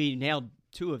guess we nailed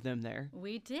two of them there.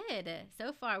 We did.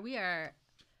 So far, we are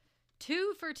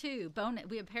 2 for 2. Bonus.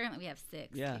 We have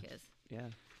 6. Yeah. Because, yeah.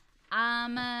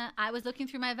 I was looking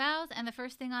through my vows, and the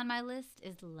first thing on my list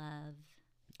is love.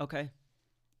 Okay.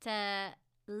 To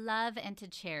love and to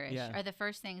cherish are the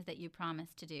first things that you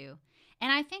promise to do.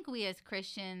 And I think we as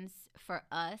Christians, for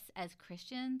us as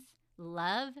Christians,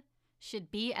 love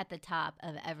should be at the top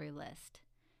of every list.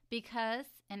 Because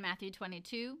in Matthew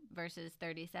 22, verses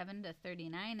 37 to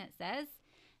 39, it says,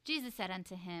 Jesus said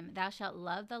unto him, thou shalt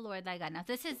love the Lord thy God. Now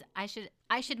this is, I should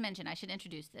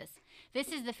introduce this. This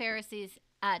is the Pharisees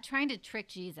trying to trick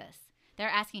Jesus. They're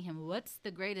asking him, what's the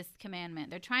greatest commandment?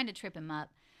 They're trying to trip him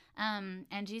up.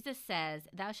 And Jesus says,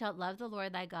 thou shalt love the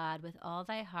Lord thy God with all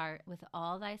thy heart, with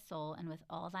all thy soul, and with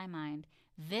all thy mind.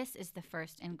 This is the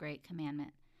first and great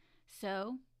commandment.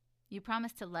 So you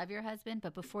promise to love your husband,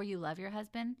 but before you love your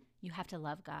husband, you have to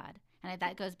love God. And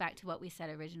that goes back to what we said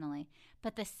originally.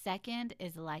 But the second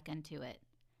is like unto it.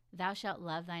 Thou shalt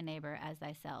love thy neighbor as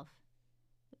thyself.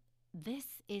 This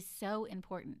is so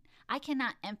important. I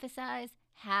cannot emphasize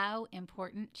how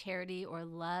important charity or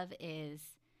love is.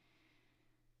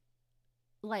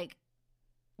 Like,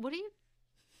 what are you?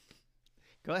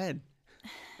 Go ahead.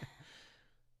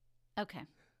 Okay.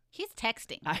 He's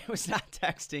texting. I was not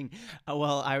texting.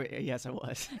 Yes, I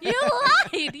was. You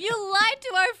lied. You lied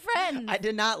to our friends. I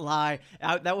did not lie.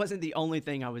 That wasn't the only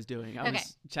thing I was doing. I Okay.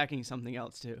 was checking something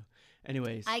else too.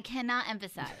 Anyways, I cannot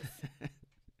emphasize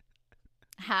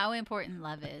how important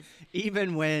love is.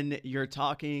 even when you're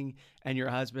talking and your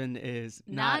husband is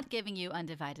Not giving you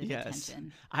undivided yes,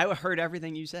 attention. I heard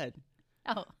everything you said.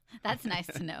 Oh, that's nice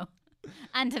to know.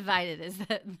 Undivided is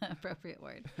the appropriate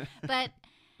word. But,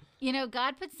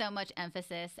 God put so much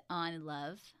emphasis on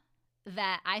love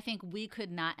that I think we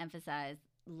could not emphasize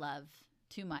love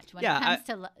too much when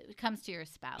it comes to your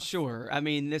spouse. Sure. I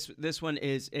mean, this one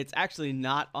it's actually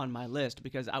not on my list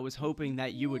because I was hoping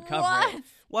that you would cover What? it.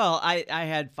 Well, I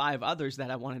had 5 others that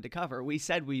I wanted to cover. We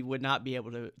said we would not be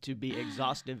able to be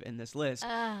exhaustive in this list.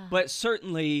 But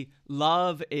certainly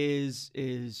love is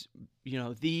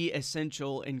the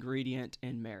essential ingredient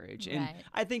in marriage. And Right.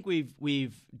 I think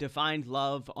we've defined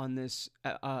love on this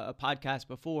podcast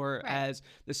before Right. as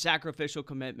the sacrificial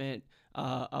commitment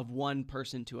of one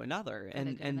person to another, For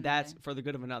the good and of that's another. for the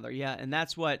good of another. Yeah, and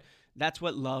that's what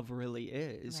love really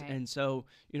is. Right. And so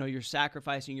you're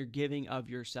sacrificing, you're giving of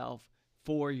yourself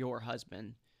for your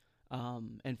husband,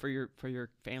 and for your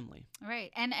family.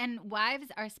 Right. And wives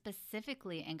are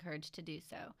specifically encouraged to do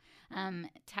so.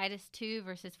 Titus 2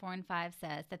 verses 4 and 5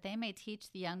 says that they may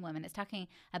teach the young women. It's talking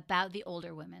about the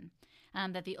older women.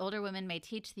 That the older women may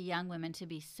teach the young women to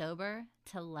be sober,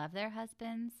 to love their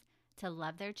husbands, to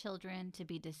love their children, to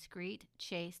be discreet,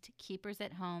 chaste, keepers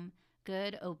at home,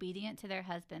 good, obedient to their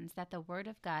husbands, that the word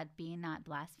of God be not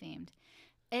blasphemed.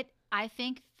 I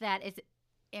think that it's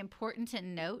important to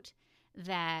note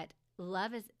that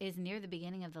love is near the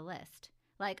beginning of the list.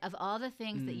 Like, of all the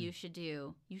things that you should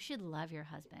do, you should love your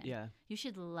husband. Yeah. You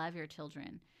should love your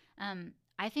children.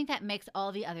 I think that makes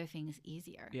all the other things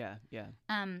easier. Yeah. Yeah.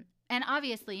 And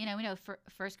obviously, we know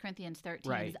 1 Corinthians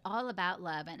 13 Right. is all about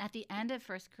love. And at the end of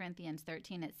 1 Corinthians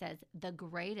 13, it says the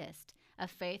greatest of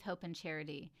faith, hope, and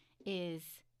charity is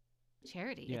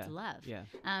charity. Yeah. It's love. Yeah.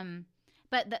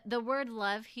 But the word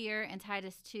love here in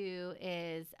Titus 2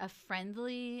 is a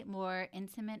friendly, more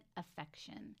intimate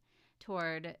affection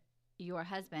toward your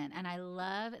husband. And I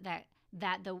love that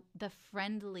the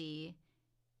friendly,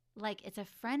 like, it's a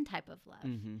friend type of love.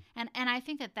 Mm-hmm. And I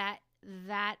think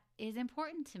that is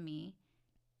important to me.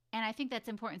 And I think that's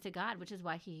important to God, which is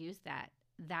why he used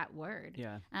that word.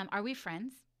 Yeah. Are we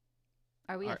friends?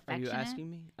 Are we Are affectionate? you asking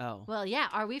me? Oh. Well, yeah.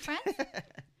 Are we friends?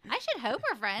 I should hope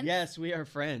we're friends. Yes, we are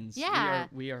friends. Yeah.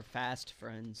 We are fast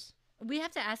friends. We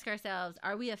have to ask ourselves,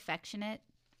 are we affectionate?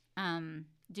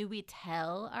 Do we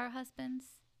tell our husbands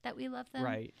that we love them?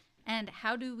 Right. And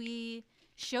how do we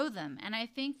show them? And I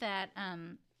think that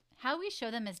how we show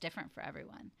them is different for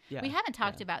everyone. Yeah. We haven't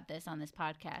talked Yeah. about this on this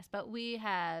podcast, but we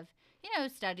have,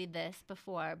 studied this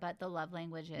before, but the love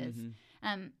languages.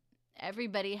 Mm-hmm.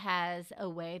 Everybody has a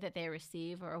way that they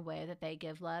receive or a way that they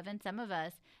give love. And some of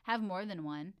us have more than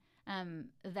one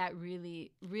that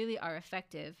really, really are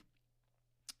effective.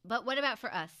 But what about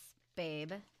for us,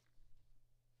 babe?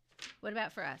 What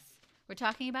about for us? We're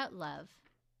talking about love.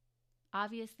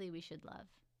 Obviously, we should love.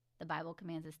 The Bible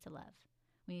commands us to love.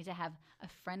 We need to have a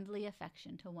friendly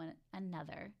affection to one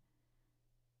another.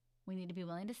 We need to be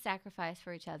willing to sacrifice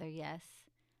for each other, yes.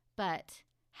 But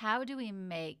how do we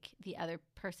make the other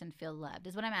person feel loved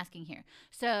is what I'm asking here.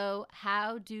 So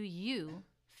how do you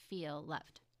feel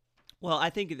loved? Well,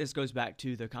 I think this goes back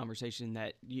to the conversation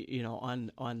that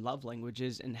on love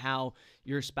languages and how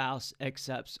your spouse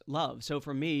accepts love. So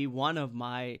for me, one of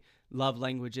my love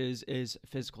languages is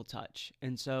physical touch.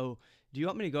 And so do you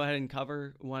want me to go ahead and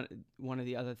cover one of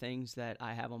the other things that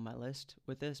I have on my list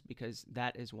with this, because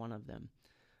that is one of them?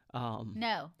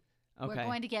 No. Okay. We're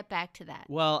going to get back to that.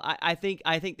 Well, I think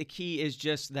the key is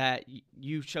just that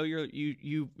you show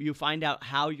you find out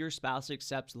how your spouse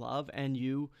accepts love and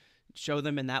you show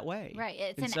them in that way. Right.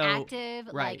 It's And an so- active,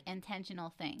 right. intentional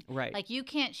thing. Right. Like, you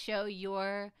can't show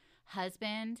your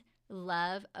husband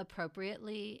love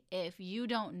appropriately if you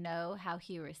don't know how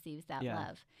he receives that Yeah.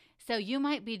 love. So you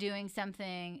might be doing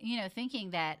something,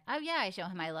 thinking that, oh yeah, I show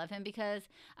him I love him because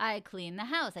I clean the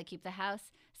house, I keep the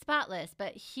house spotless,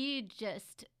 but he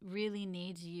just really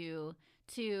needs you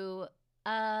to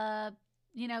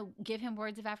give him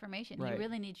words of affirmation. Right. He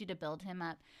really needs you to build him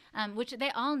up, which they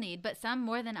all need, but some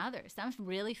more than others. Some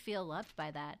really feel loved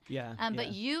by that. Yeah. But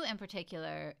yeah. you in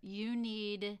particular, you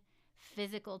need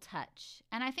physical touch.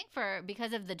 And I think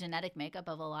because of the genetic makeup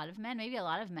of a lot of men, maybe a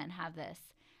lot of men have this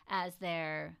as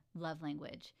their love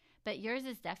language. But yours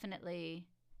is definitely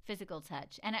physical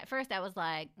touch. And at first I was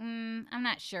like, I'm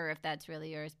not sure if that's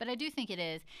really yours, but I do think it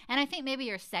is. And I think maybe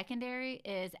your secondary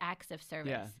is acts of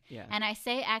service. Yeah. Yeah. And I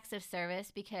say acts of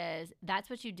service because that's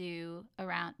what you do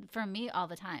for me all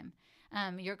the time.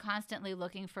 You're constantly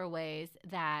looking for ways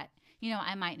that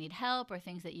I might need help or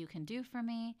things that you can do for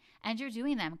me. And you're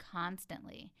doing them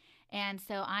constantly. And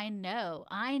so I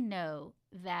know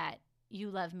that you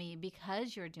love me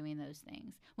because you're doing those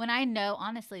things. When I know,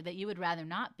 honestly, that you would rather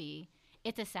not be,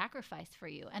 it's a sacrifice for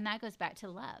you. And that goes back to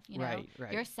love. Right.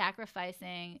 You're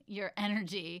sacrificing your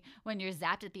energy when you're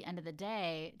zapped at the end of the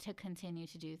day to continue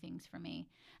to do things for me.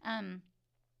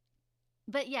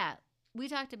 But yeah, we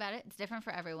talked about it. It's different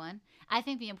for everyone. I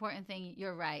think the important thing,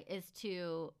 you're right, is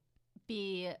to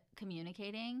be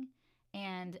communicating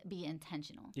and be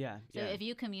intentional. Yeah. So if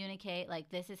you communicate, like,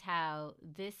 this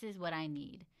is what I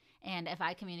need. And if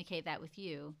I communicate that with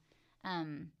you,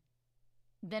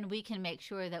 then we can make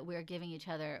sure that we're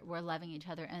loving each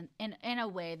other in a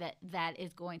way that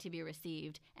is going to be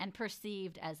received and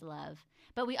perceived as love.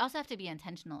 But we also have to be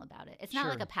intentional about it. It's not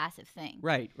like a passive thing.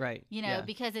 Right.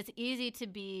 Because it's easy to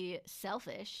be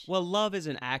selfish. Well, love is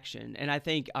an action. And I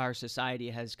think our society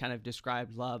has kind of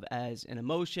described love as an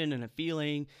emotion and a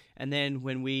feeling. And then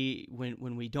when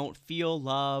we don't feel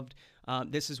loved,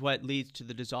 this is what leads to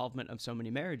the dissolvement of so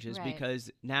many marriages, because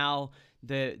now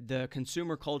the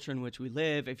consumer culture in which we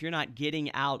live, if you're not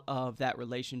getting out of that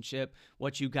relationship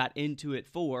what you got into it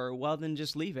for, well, then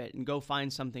just leave it and go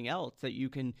find something else that you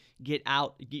can get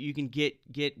out. You can get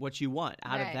what you want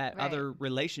out of that other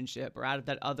relationship or out of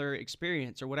that other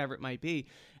experience or whatever it might be.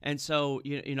 And so,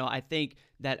 I think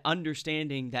that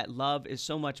understanding that love is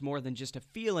so much more than just a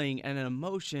feeling and an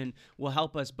emotion will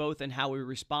help us both in how we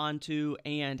respond to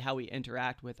and how we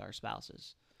interact with our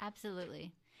spouses.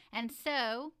 Absolutely. And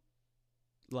so,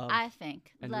 love, I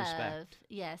think and love, respect.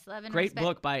 Yes, love and Great respect.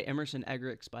 book by Emerson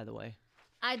Eggerichs, by the way.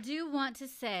 I do want to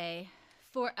say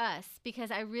for us,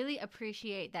 because I really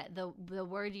appreciate that the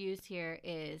word used here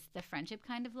is the friendship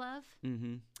kind of love.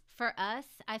 Mm-hmm. For us,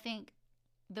 I think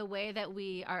the way that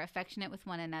we are affectionate with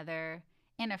one another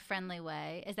in a friendly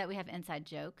way is that we have inside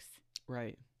jokes.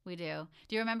 Right. We do.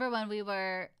 Do you remember when we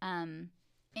were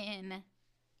in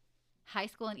high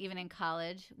school and even in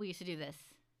college, we used to do this?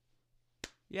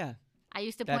 Yeah. I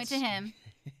used to point to him,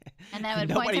 and then I would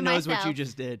point to myself. Nobody knows what you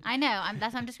just did. I know.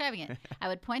 That's how I'm describing it. I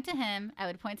would point to him, I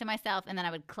would point to myself, and then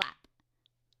I would clap.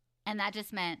 And that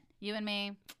just meant you and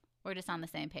me, we're just on the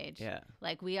same page. Yeah.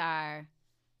 Like we're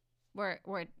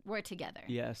together.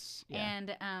 Yes. Yeah.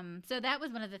 And so that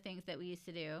was one of the things that we used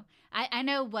to do. I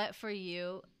know what for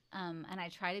you, and I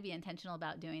try to be intentional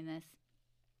about doing this,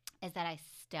 is that I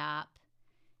stop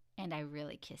and I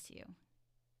really kiss you.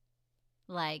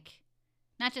 Like,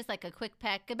 not just like a quick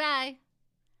peck, goodbye,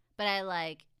 but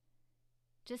I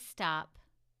just stop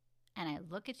and I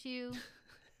look at you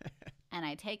and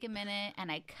I take a minute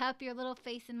and I cup your little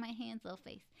face in my hands, little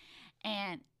face,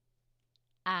 and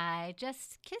I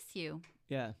just kiss you.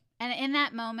 Yeah. And in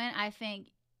that moment, I think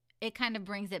it kind of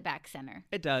brings it back center.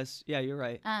 It does. Yeah, you're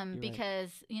right. Because,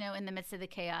 in the midst of the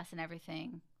chaos and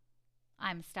everything,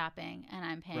 I'm stopping and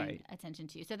I'm paying attention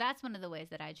to you. So that's one of the ways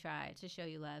that I try to show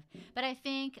you love. But I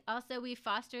think also we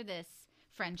foster this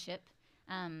friendship,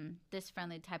 this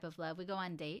friendly type of love. We go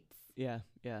on dates. Yeah.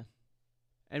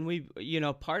 And we,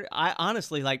 part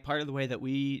of the way that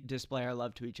we display our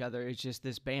love to each other is just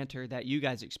this banter that you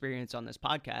guys experience on this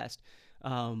podcast.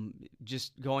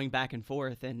 Just going back and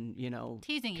forth and,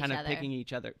 teasing kind each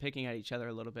of other. picking at each other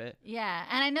a little bit. Yeah.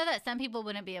 And I know that some people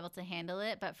wouldn't be able to handle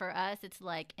it, but for us, it's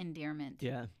like endearment.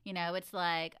 Yeah. It's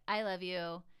like, I love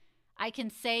you. I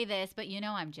can say this, but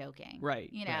I'm joking.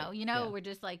 Right. We're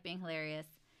just like being hilarious.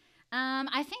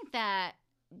 I think that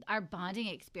our bonding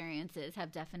experiences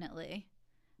have definitely,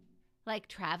 like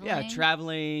traveling. Yeah,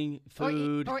 traveling,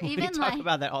 food. Or even we talk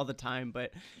about that all the time,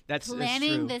 but that's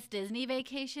planning true. this Disney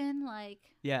vacation.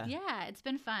 Yeah, it's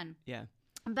been fun. Yeah.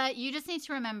 But you just need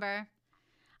to remember,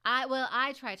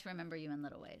 I try to remember you in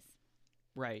little ways.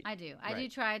 Right. I do. I do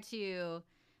try to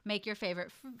make your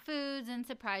favorite foods and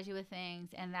surprise you with things,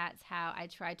 and that's how I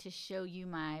try to show you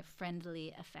my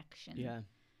friendly affection. Yeah.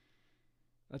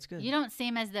 That's good. You don't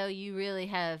seem as though you really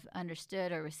have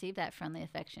understood or received that friendly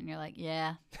affection. You're like,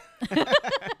 yeah.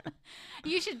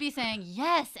 You should be saying,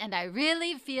 yes, and I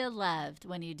really feel loved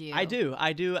when you do. I do.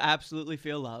 I do absolutely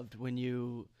feel loved when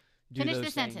you do Finish those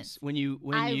the things. sentence. When you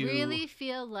really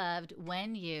feel loved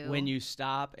when you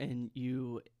stop and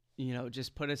you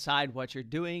just put aside what you're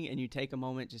doing and you take a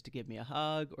moment just to give me a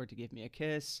hug or to give me a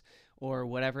kiss or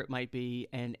whatever it might be.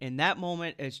 And in that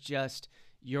moment, it's just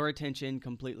your attention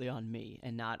completely on me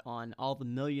and not on all the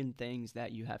million things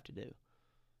that you have to do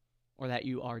or that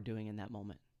you are doing in that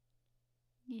moment.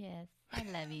 Yes, I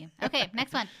love you. Okay,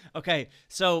 next one. Okay,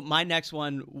 so my next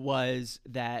one was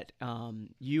that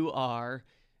you are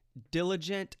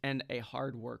diligent and a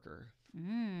hard worker.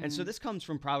 And so this comes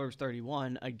from Proverbs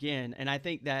 31 again, and I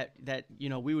think that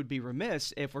we would be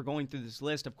remiss if we're going through this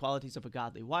list of qualities of a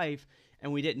godly wife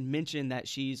and we didn't mention that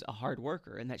she's a hard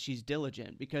worker and that she's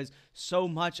diligent, because so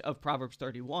much of Proverbs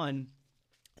 31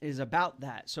 is about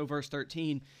that. So verse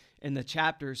 13 in the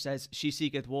chapter says, she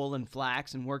seeketh wool and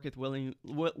flax and worketh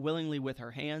willingly with her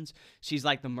hands. She's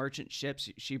like the merchant ships.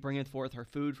 She bringeth forth her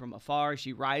food from afar.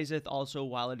 She riseth also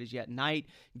while it is yet night,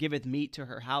 giveth meat to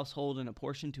her household and a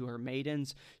portion to her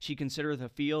maidens. She considereth a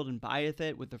field and buyeth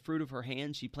it. With the fruit of her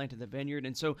hands she planteth a vineyard.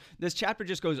 And so this chapter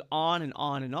just goes on and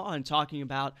on and on, talking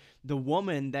about the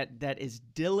woman that is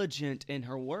diligent in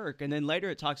her work. And then later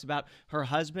it talks about her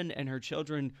husband and her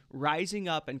children rising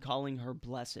up and calling her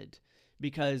blessed,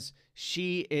 because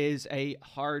she is a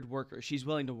hard worker. She's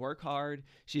willing to work hard.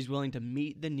 She's willing to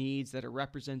meet the needs that are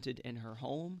represented in her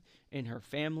home, in her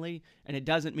family. And it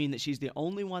doesn't mean that she's the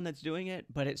only one that's doing it,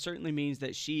 but it certainly means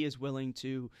that she is willing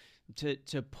to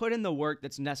put in the work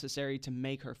that's necessary to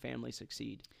make her family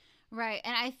succeed. Right.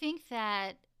 And I think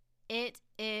that it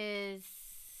is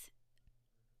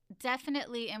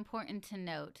definitely important to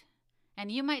note,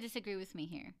 and you might disagree with me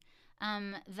here,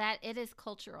 that it is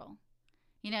cultural.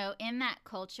 In that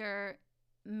culture,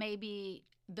 maybe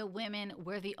the women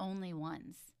were the only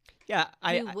ones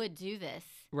who would do this.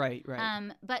 Right.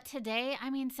 But today,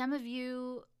 some of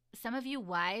you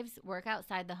wives work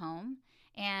outside the home,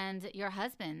 and your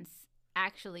husbands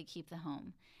actually keep the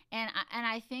home. And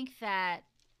I think that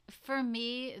for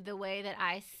me, the way that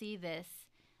I see this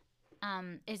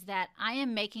is that I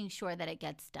am making sure that it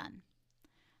gets done.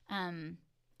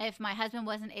 If my husband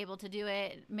wasn't able to do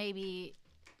it, maybe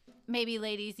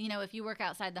ladies, if you work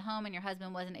outside the home and your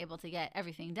husband wasn't able to get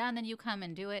everything done, then you come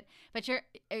and do it. But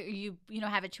you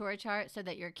have a chore chart so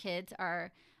that your kids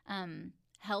are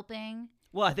helping.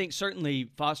 Well, I think certainly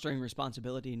fostering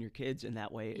responsibility in your kids in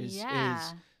that way is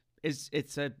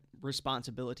it's a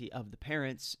responsibility of the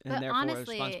parents, and therefore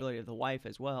honestly, a responsibility of the wife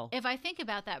as well. If I think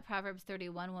about that Proverbs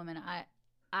 31 woman,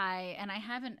 I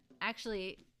haven't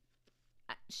actually.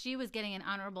 She was getting an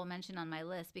honorable mention on my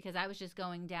list because I was just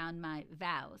going down my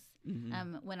vows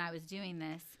when I was doing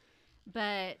this.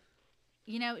 But,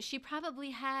 she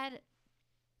probably had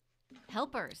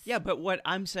helpers. Yeah, but what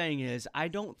I'm saying is I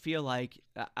don't feel like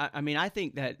I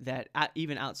think that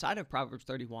even outside of Proverbs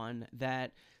 31,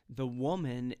 that the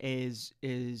woman is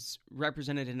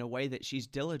represented in a way that she's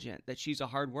diligent, that she's a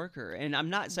hard worker. And I'm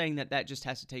not saying that just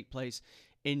has to take place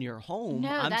in your home.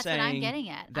 No, that's what I'm getting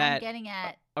at. I'm getting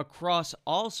at across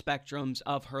all spectrums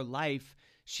of her life,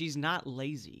 she's not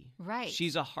lazy. Right.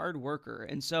 She's a hard worker.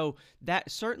 And so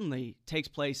that certainly takes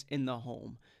place in the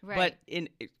home. Right. But in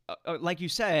like you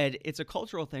said, it's a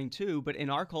cultural thing too, but in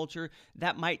our culture,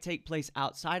 that might take place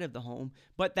outside of the home.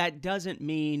 But that doesn't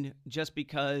mean just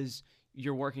because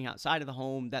you're working outside of the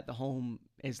home that the home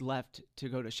is left to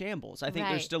go to shambles. I think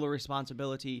there's still a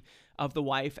responsibility of the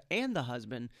wife and the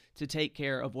husband to take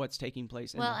care of what's taking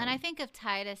place in the home. Well, and I think of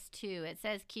Titus too. It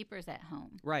says keepers at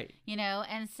home. Right.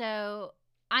 And so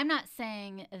I'm not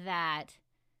saying that,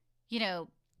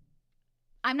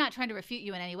 I'm not trying to refute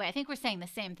you in any way. I think we're saying the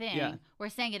same thing. Yeah. We're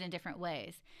saying it in different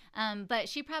ways. But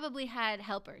she probably had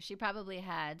helpers. She probably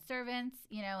had servants,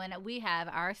 and we have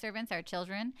our servants, our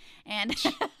children. And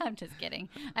I'm just kidding.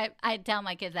 I tell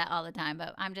my kids that all the time,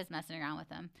 but I'm just messing around with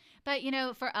them. But,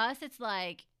 for us, it's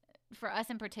like, for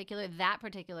us in particular, that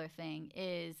particular thing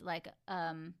is like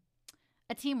a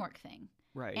teamwork thing.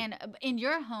 Right. And in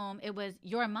your home, it was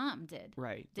your mom did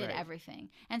everything.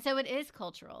 And so it is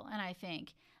cultural. And I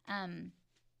think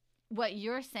what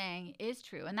you're saying is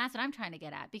true. And that's what I'm trying to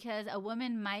get at, because a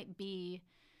woman might be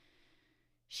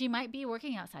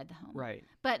working outside the home. Right.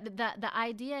 But the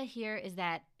idea here is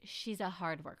that she's a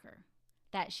hard worker,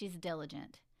 that she's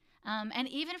diligent. And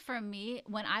even for me,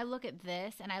 when I look at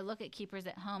this and I look at keepers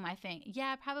at home, I think,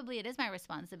 yeah, probably it is my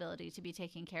responsibility to be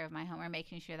taking care of my home or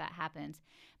making sure that happens.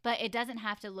 But it doesn't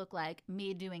have to look like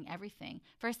me doing everything.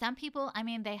 For some people,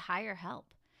 they hire help.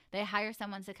 They hire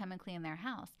someone to come and clean their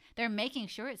house. They're making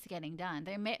sure it's getting done.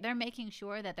 They're making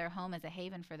sure that their home is a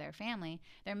haven for their family.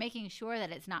 They're making sure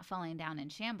that it's not falling down in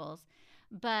shambles.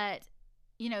 But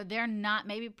they're not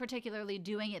maybe particularly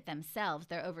doing it themselves.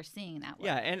 They're overseeing that work.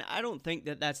 Yeah, and I don't think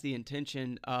that that's the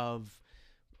intention of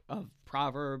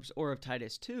Proverbs or of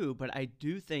Titus 2, but I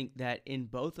do think that in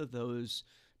both of those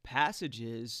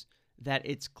passages that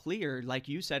it's clear, like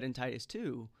you said in Titus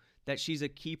 2, that she's a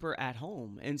keeper at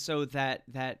home. And so that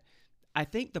I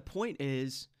think the point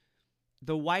is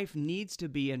the wife needs to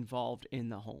be involved in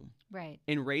the home. Right.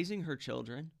 In raising her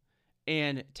children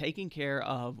and taking care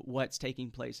of what's taking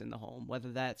place in the home,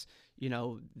 whether that's,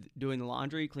 doing the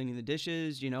laundry, cleaning the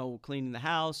dishes, cleaning the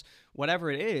house,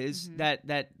 whatever it is, Mm-hmm.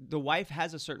 that the wife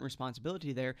has a certain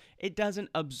responsibility there, it doesn't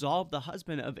absolve the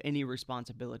husband of any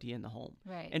responsibility in the home.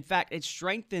 Right. In fact, it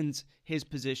strengthens his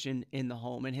position in the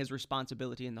home and his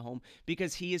responsibility in the home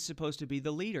because he is supposed to be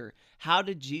the leader. How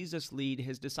did Jesus lead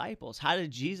his disciples? How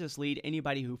did Jesus lead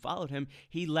anybody who followed him?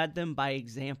 He led them by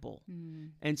example.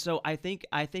 And so I think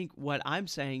what I'm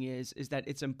saying is that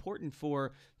it's important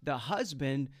for the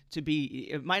husband to be,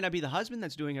 it might not be the husband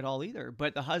that's doing it all either,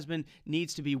 but the husband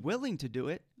needs to be willing to do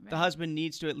it. Right. The husband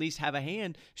needs to at least have a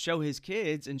hand, show his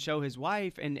kids and show his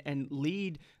wife and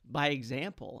lead by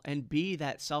example and be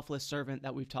that selfless servant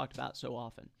that we've talked about so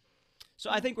often. So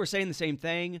I think we're saying the same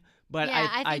thing, but Yeah,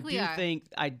 I think we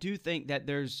are. do think that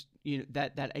there's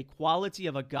that a quality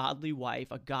of a godly wife,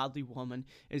 a godly woman,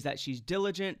 is that she's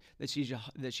diligent, that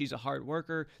she's a hard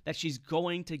worker, that she's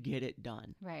going to get it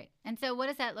done. Right. And so what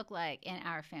does that look like in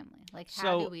our family? Like, how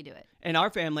So- do we do it? In our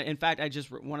family, in fact,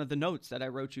 one of the notes that I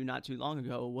wrote you not too long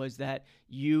ago was that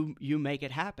you make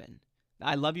it happen.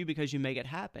 I love you because you make it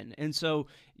happen. And so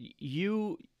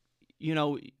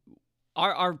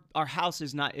our house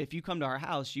is not, if you come to our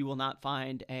house, you will not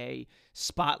find a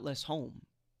spotless home.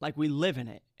 Like, we live in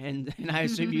it. And I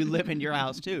assume you live in your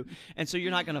house too. And so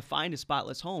you're not going to find a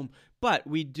spotless home, but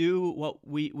we do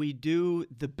we do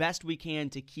the best we can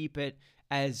to keep it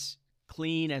as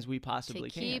clean as we possibly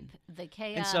To can. keep the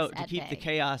chaos And so to at keep bay. the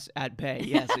chaos at bay.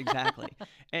 Yes, exactly.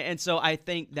 and so I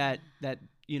think that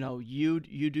you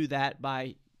do that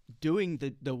by doing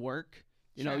the work.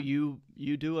 Sure. You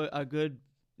do a good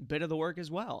bit of the work as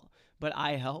well. But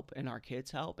I help, and our kids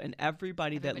help, and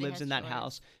everybody that Everybody lives has in that chores.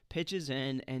 house pitches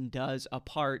in and does a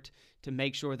part to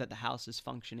make sure that the house is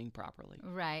functioning properly.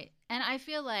 Right. And I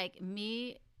feel like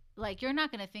you're not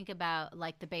going to think about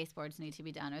like the baseboards need to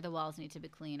be done or the walls need to be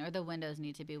clean or the windows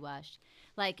need to be washed.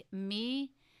 Like me,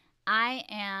 I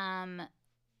am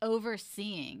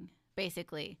overseeing,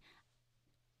 basically.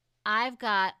 I've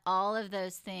got all of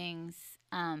those things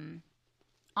on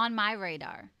my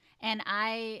radar. And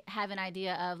I have an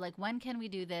idea of like, when can we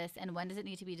do this and when does it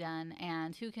need to be done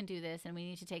and who can do this and we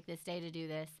need to take this day to do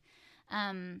this.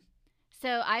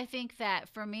 So I think that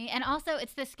for me, and also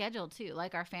it's the schedule too,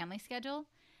 like our family schedule.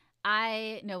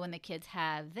 I know when the kids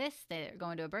have this, they're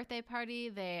going to a birthday party,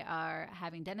 they are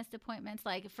having dentist appointments.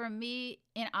 Like for me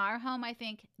in our home, I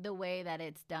think the way that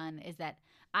it's done is that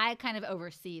I kind of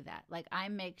oversee that. Like I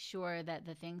make sure that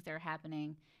the things that are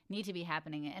happening need to be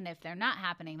happening. And if they're not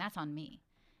happening, that's on me.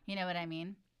 You know what I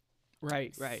mean?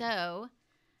 Right. So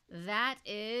that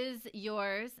is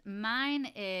yours.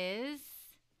 Mine is,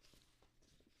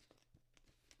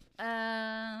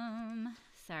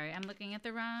 sorry, I'm looking at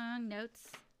the wrong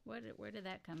notes. Where did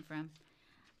that come from?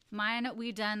 Mine,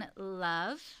 we've done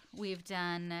love. We've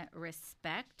done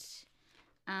respect.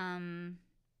 And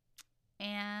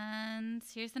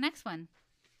here's the next one.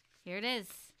 Here it is.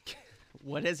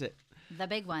 What is it? The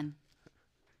big one.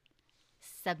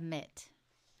 Submit.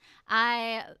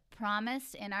 I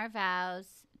promised in our vows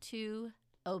to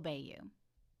obey you.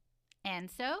 And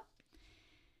so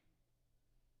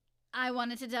I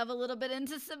wanted to delve a little bit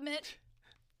into submit.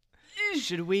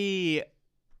 Should we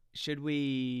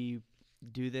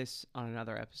do this on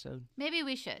another episode? Maybe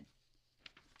we should.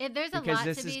 There's a Because lot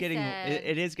this to is be getting said.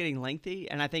 it is getting lengthy,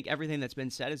 and I think everything that's been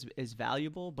said is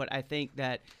valuable. But I think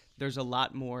that there's a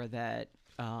lot more that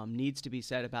needs to be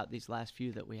said about these last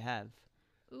few that we have,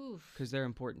 Oof. because they're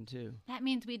important too. That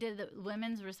means we did the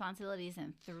women's responsibilities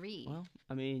in 3. Well,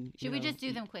 I mean, Should we just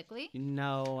do them quickly?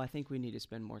 No, I think we need to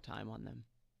spend more time on them.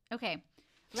 Okay.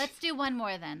 Let's do one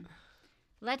more then.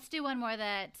 Let's do one more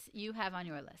that you have on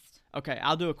your list. Okay,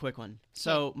 I'll do a quick one.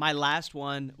 So my last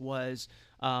one was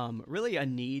really a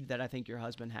need that I think your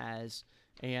husband has,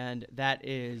 and that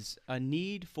is a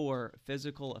need for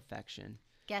physical affection.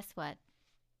 Guess what?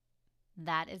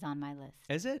 That is on my list.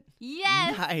 Is it?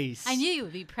 Yes. Nice. I knew you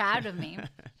would be proud of me.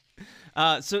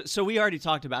 So we already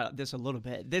talked about this a little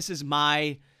bit. This is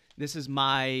my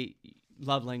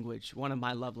love language, one of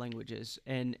my love languages,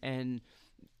 and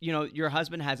your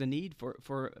husband has a need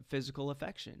for physical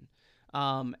affection.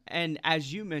 And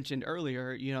as you mentioned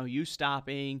earlier, you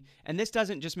stopping, and this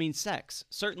doesn't just mean sex.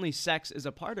 Certainly sex is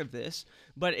a part of this,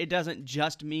 but it doesn't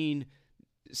just mean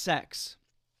sex.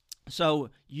 So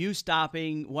you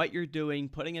stopping what you're doing,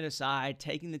 putting it aside,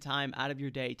 taking the time out of your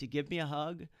day to give me a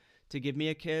hug, to give me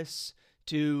a kiss,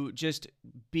 to just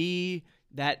be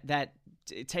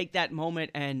take that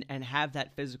moment and have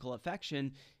that physical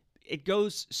affection, it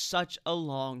goes such a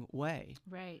long way.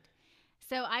 Right.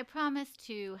 So I promise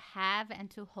to have and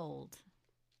to hold.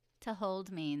 To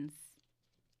hold means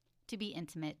to be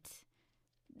intimate,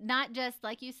 not just,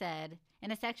 like you said,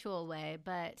 in a sexual way,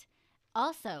 but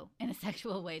also in a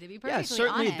sexual way, to be perfectly honest. Yeah,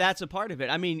 certainly that's a part of it.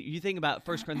 I mean, you think about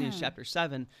 1 Corinthians chapter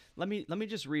 7. Let me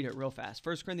just read it real fast.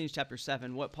 1 Corinthians chapter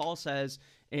 7, what Paul says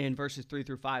in verses 3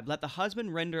 through 5. Let the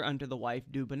husband render unto the wife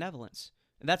due benevolence.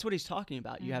 And that's what he's talking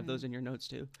about. You have those in your notes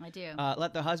too. I do.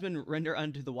 Let the husband render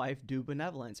unto the wife due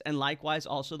benevolence, and likewise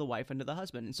also the wife unto the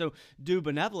husband. And so due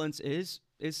benevolence is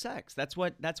sex. That's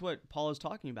what Paul is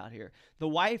talking about here. The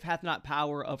wife hath not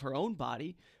power of her own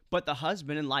body, but the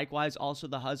husband, and likewise also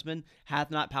the husband hath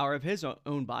not power of his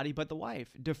own body, but the wife.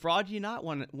 Defraud ye not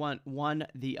one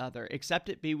the other, except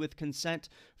it be with consent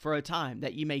for a time,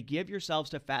 that ye may give yourselves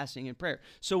to fasting and prayer.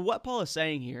 So what Paul is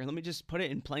saying here, let me just put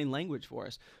it in plain language for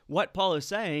us. What Paul is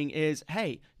saying is,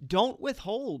 hey, don't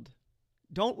withhold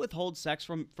sex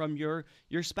from your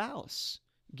spouse.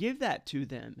 Give that to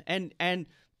them, and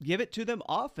give it to them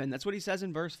often. That's what he says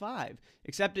in verse 5.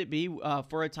 Except it be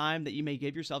for a time that you may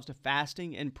give yourselves to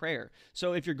fasting and prayer.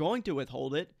 So if you're going to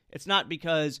withhold it, it's not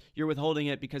because you're withholding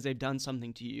it because they've done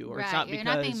something to you, or right. It's not You're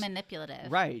because not being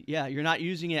manipulative. Right? Yeah, you're not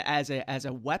using it as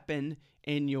a weapon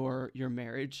in your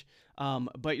marriage,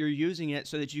 but you're using it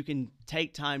so that you can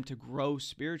take time to grow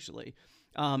spiritually.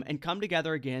 And come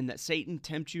together again, that Satan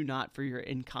tempt you not for your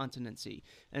incontinency.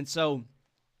 And so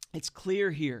it's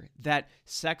clear here that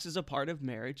sex is a part of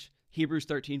marriage. Hebrews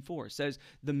 13:4 says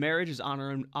the marriage is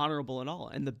honorable in all,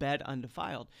 and the bed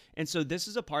undefiled. And so this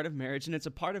is a part of marriage, and it's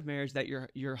a part of marriage that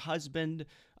your husband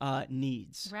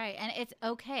needs. Right, and it's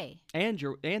okay. And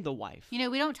the wife. You know,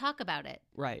 we don't talk about it.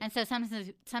 Right. And so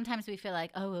sometimes we feel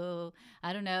like, oh,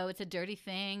 I don't know, it's a dirty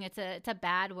thing, it's a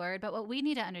bad word. But what we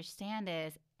need to understand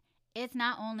is it's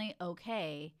not only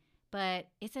okay, but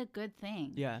it's a good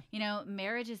thing. Yeah. You know,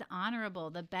 marriage is honorable.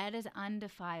 The bed is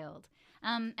undefiled.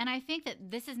 And I think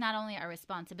that this is not only our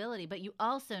responsibility, but you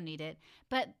also need it.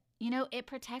 But, you know, it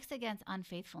protects against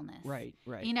unfaithfulness. Right.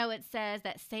 You know, it says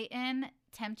that Satan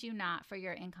tempt you not for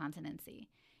your incontinency.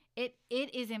 It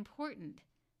is important.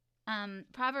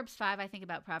 Proverbs 5, I think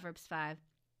about Proverbs 5.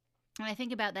 And I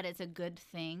think about that it's a good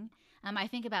thing. I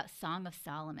think about Song of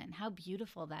Solomon, how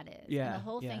beautiful that is. Yeah, and the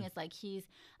whole thing is like he's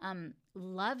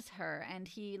loves her, and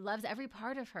he loves every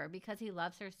part of her because he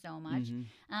loves her so much.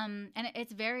 Mm-hmm. And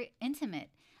it's very intimate.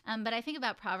 But I think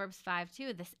about Proverbs 5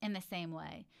 too, in the same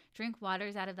way. Drink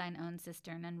waters out of thine own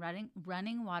cistern, and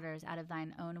running waters out of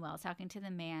thine own well. Talking to the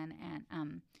man,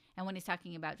 and when he's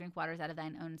talking about drink waters out of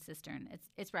thine own cistern,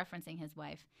 it's referencing his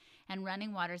wife. And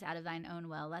running waters out of thine own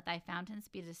well. Let thy fountains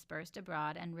be dispersed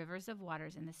abroad, and rivers of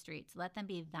waters in the streets. Let them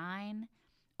be thine,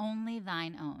 only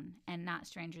thine own, and not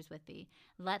strangers with thee.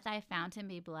 Let thy fountain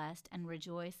be blessed, and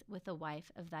rejoice with the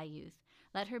wife of thy youth.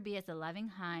 Let her be as a loving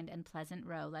hind and pleasant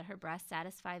roe. Let her breast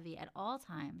satisfy thee at all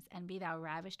times, and be thou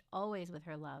ravished always with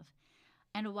her love.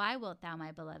 And why wilt thou,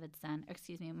 my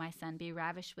son, be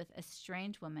ravished with a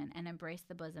strange woman, and embrace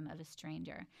the bosom of a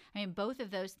stranger? I mean, both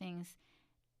of those things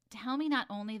tell me not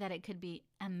only that it could be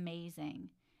amazing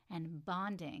and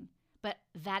bonding, but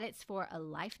that it's for a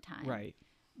lifetime. Right.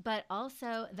 But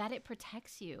also that it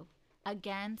protects you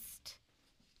against,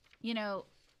 you know,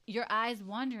 your eyes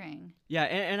wandering. Yeah,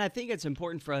 and I think it's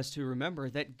important for us to remember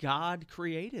that God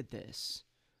created this.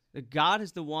 That God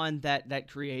is the one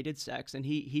that created sex, and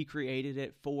he created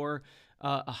it for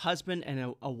a husband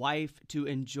and a wife to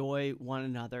enjoy one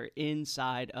another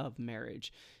inside of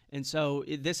marriage. And so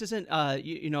this isn't,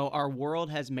 our world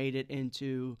has made it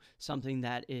into something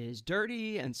that is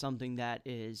dirty and something that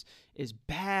is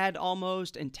bad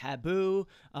almost and taboo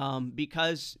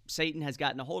because Satan has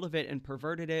gotten a hold of it and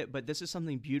perverted it. But this is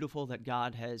something beautiful that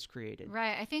God has created.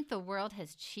 Right. I think the world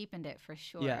has cheapened it for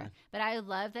sure. Yeah. But I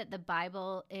love that the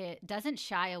Bible, it doesn't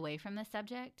shy away from the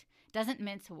subject, doesn't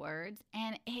mince words.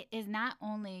 And it is not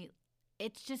only,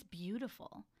 it's just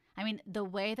beautiful. I mean, the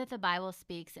way that the Bible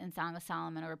speaks in Song of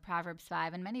Solomon or Proverbs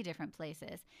 5 and many different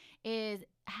places is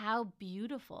how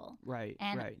beautiful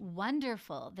and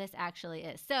wonderful this actually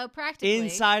is. So practically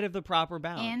inside of the proper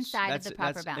bounds. Inside of the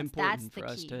proper bounds. That's the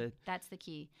key. That's the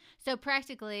key. So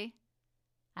practically,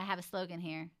 I have a slogan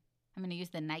here. I'm going to use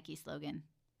the Nike slogan.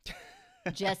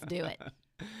 Just do it.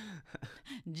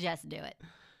 Just do it.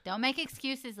 Don't make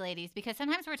excuses, ladies, because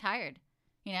sometimes we're tired.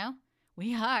 You know,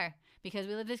 we are. Because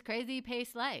we live this crazy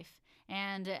paced life.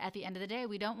 And at the end of the day,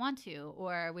 we don't want to,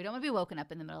 or we don't want to be woken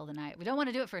up in the middle of the night. We don't want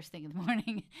to do it first thing in the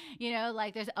morning. You know,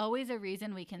 like there's always a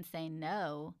reason we can say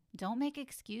no. Don't make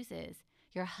excuses.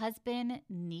 Your husband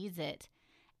needs it.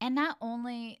 And not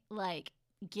only like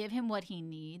give him what he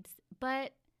needs,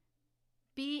 but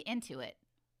be into it.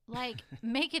 Like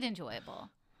make it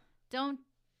enjoyable. Don't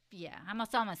Yeah,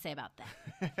 that's all I'm going to say about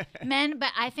that. Men,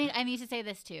 but I think I need to say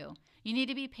this too. You need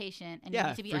to be patient and you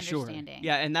need to be understanding. Sure.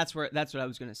 Yeah, and that's what I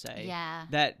was going to say. Yeah.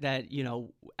 That you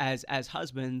know, as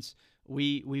husbands,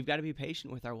 we've got to be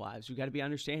patient with our wives. We've got to be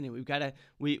understanding.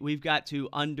 We've got to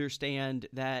understand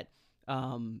that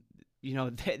you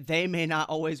know, they may not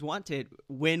always want it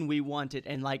when we want it,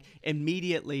 and like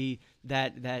immediately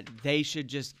that they should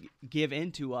just give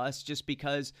in to us just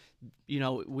because, you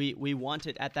know, we want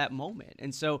it at that moment.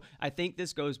 And so I think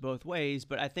this goes both ways,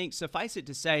 but I think suffice it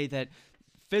to say that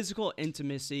physical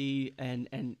intimacy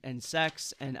and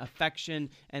sex and affection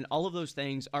and all of those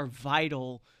things are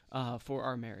vital for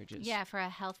our marriages. Yeah, for a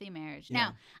healthy marriage. Yeah.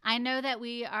 Now, I know that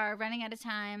we are running out of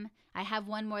time. I have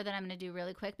one more that I'm going to do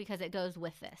really quick because it goes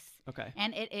with this. Okay.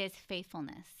 And it is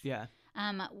faithfulness. Yeah.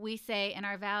 We say in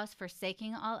our vows,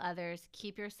 forsaking all others,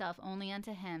 keep yourself only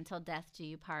unto him till death do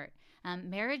you part.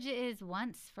 Marriage is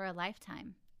once for a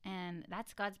lifetime, and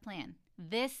that's God's plan.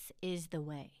 This is the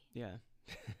way. Yeah.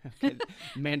 Okay.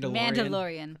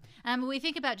 Mandalorian. We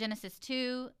think about Genesis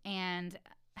 2 and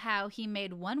how he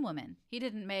made one woman. He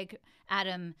didn't make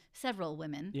Adam several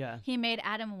women. Yeah. He made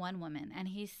Adam one woman. And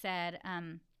he said,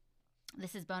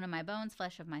 this is bone of my bones,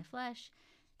 flesh of my flesh.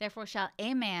 Therefore shall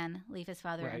a man leave his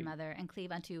father and mother and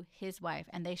cleave unto his wife,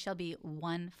 and they shall be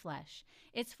one flesh.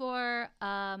 It's for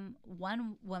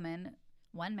one woman,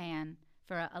 one man,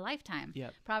 for a lifetime.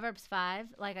 Yep. Proverbs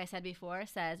 5, like I said before,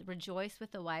 says, rejoice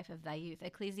with the wife of thy youth.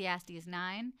 Ecclesiastes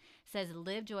 9 says,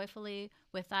 live joyfully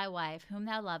with thy wife, whom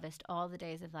thou lovest all the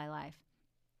days of thy life.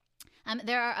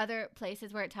 There are other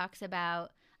places where it talks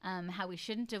about how we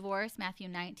shouldn't divorce, Matthew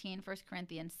 19, 1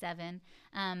 Corinthians 7.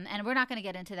 And we're not going to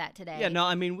get into that today. Yeah, no,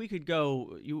 I mean, we could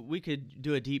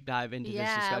do a deep dive into this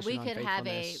discussion we on could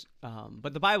faithfulness.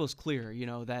 But the Bible's clear, you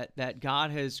know, that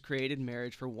God has created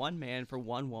marriage for one man, for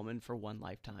one woman, for one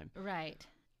lifetime. Right.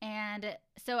 And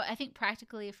so I think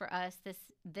practically for us,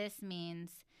 this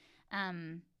means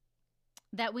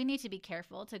that we need to be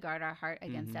careful to guard our heart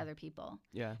against other people.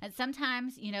 Yeah. And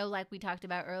sometimes, you know, like we talked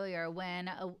about earlier,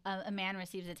 when a man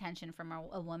receives attention from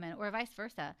a woman or vice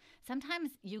versa, sometimes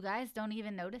you guys don't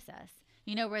even notice us.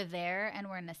 You know, we're there and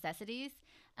we're necessities,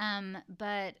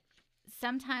 but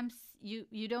sometimes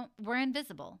you don't, we're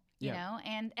invisible, you know,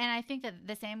 and I think that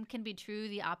the same can be true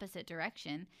the opposite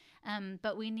direction.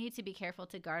 But we need to be careful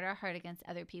to guard our heart against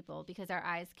other people because our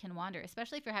eyes can wander,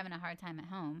 especially if you're having a hard time at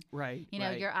home. Right. You know,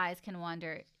 your eyes can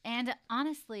wander. And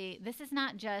honestly, this is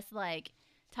not just like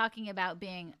talking about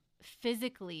being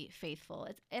physically faithful.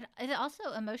 It's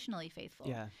also emotionally faithful.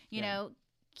 Yeah. You know,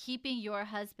 keeping your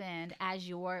husband as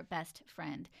your best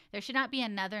friend. There should not be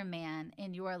another man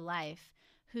in your life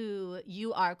who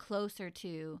you are closer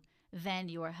to than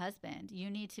your husband. You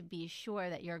need to be sure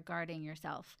that you're guarding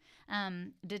yourself.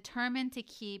 Determined to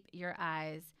keep your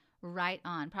eyes right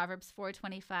on. Proverbs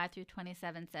 4:25 through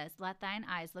 27 says, let thine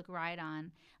eyes look right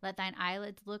on. Let thine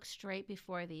eyelids look straight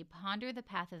before thee. Ponder the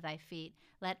path of thy feet.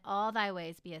 Let all thy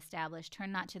ways be established.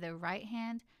 Turn not to the right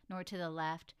hand nor to the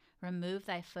left. Remove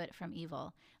thy foot from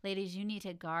evil. Ladies, you need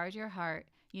to guard your heart.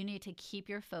 You need to keep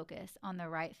your focus on the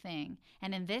right thing.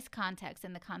 And in this context,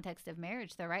 in the context of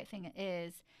marriage, the right thing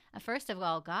is, first of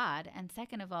all, God, and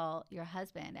second of all, your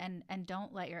husband. And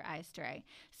don't let your eyes stray.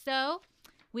 So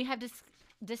we have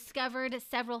discovered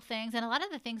several things, and a lot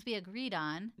of the things we agreed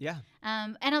on. Yeah.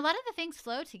 And a lot of the things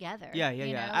flow together. Yeah.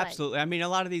 Absolutely. I mean, a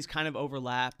lot of these kind of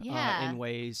overlap in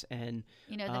ways, and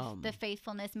you know, the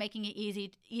faithfulness, making it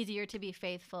easier to be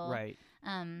faithful. Right.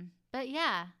 But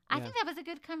yeah, I think that was a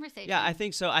good conversation. Yeah, I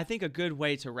think so. I think a good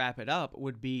way to wrap it up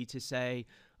would be to say,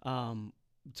 to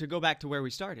go back to where we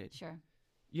started. Sure.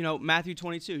 You know, Matthew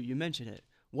 22, you mentioned it.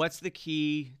 What's the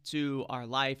key to our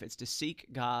life? It's to seek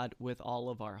God with all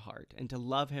of our heart and to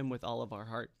love him with all of our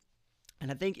heart.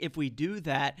 And I think if we do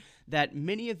that, that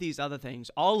many of these other things,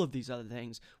 all of these other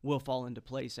things, will fall into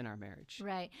place in our marriage.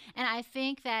 Right. And I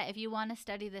think that if you want to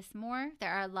study this more,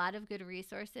 there are a lot of good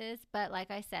resources. But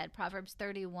like I said, Proverbs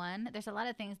 31, there's a lot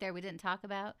of things there we didn't talk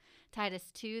about.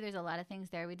 Titus 2, there's a lot of things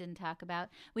there we didn't talk about.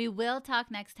 We will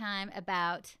talk next time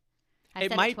about...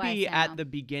 It might be at the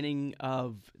beginning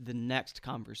of the next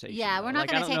conversation. Yeah, we're not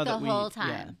going to take the whole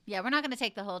time. Yeah, we're not going to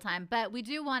take the whole time. But we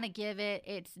do want to give it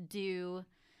its due...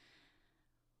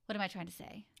 What am I trying to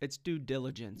say? It's due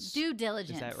diligence. Due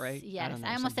diligence. Is that right? Yes.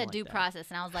 I almost said due process,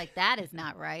 and I was like, that is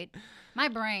not right. My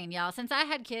brain, y'all. Since I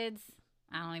had kids,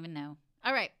 I don't even know.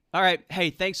 All right. All right. Hey,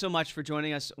 thanks so much for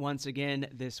joining us once again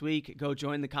this week. Go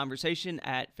join the conversation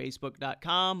at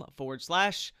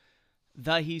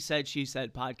facebook.com/The He Said, She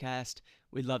Said podcast.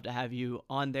 We'd love to have you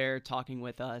on there talking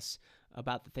with us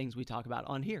about the things we talk about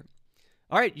on here.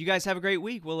 All right, you guys have a great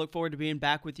week. We'll look forward to being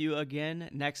back with you again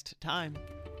next time.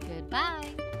 Goodbye.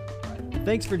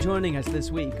 Thanks for joining us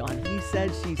this week on He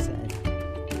Said, She Said.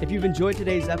 If you've enjoyed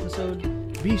today's episode,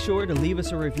 be sure to leave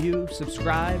us a review,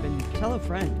 subscribe, and tell a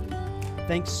friend.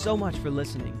 Thanks so much for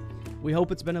listening. We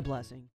hope it's been a blessing.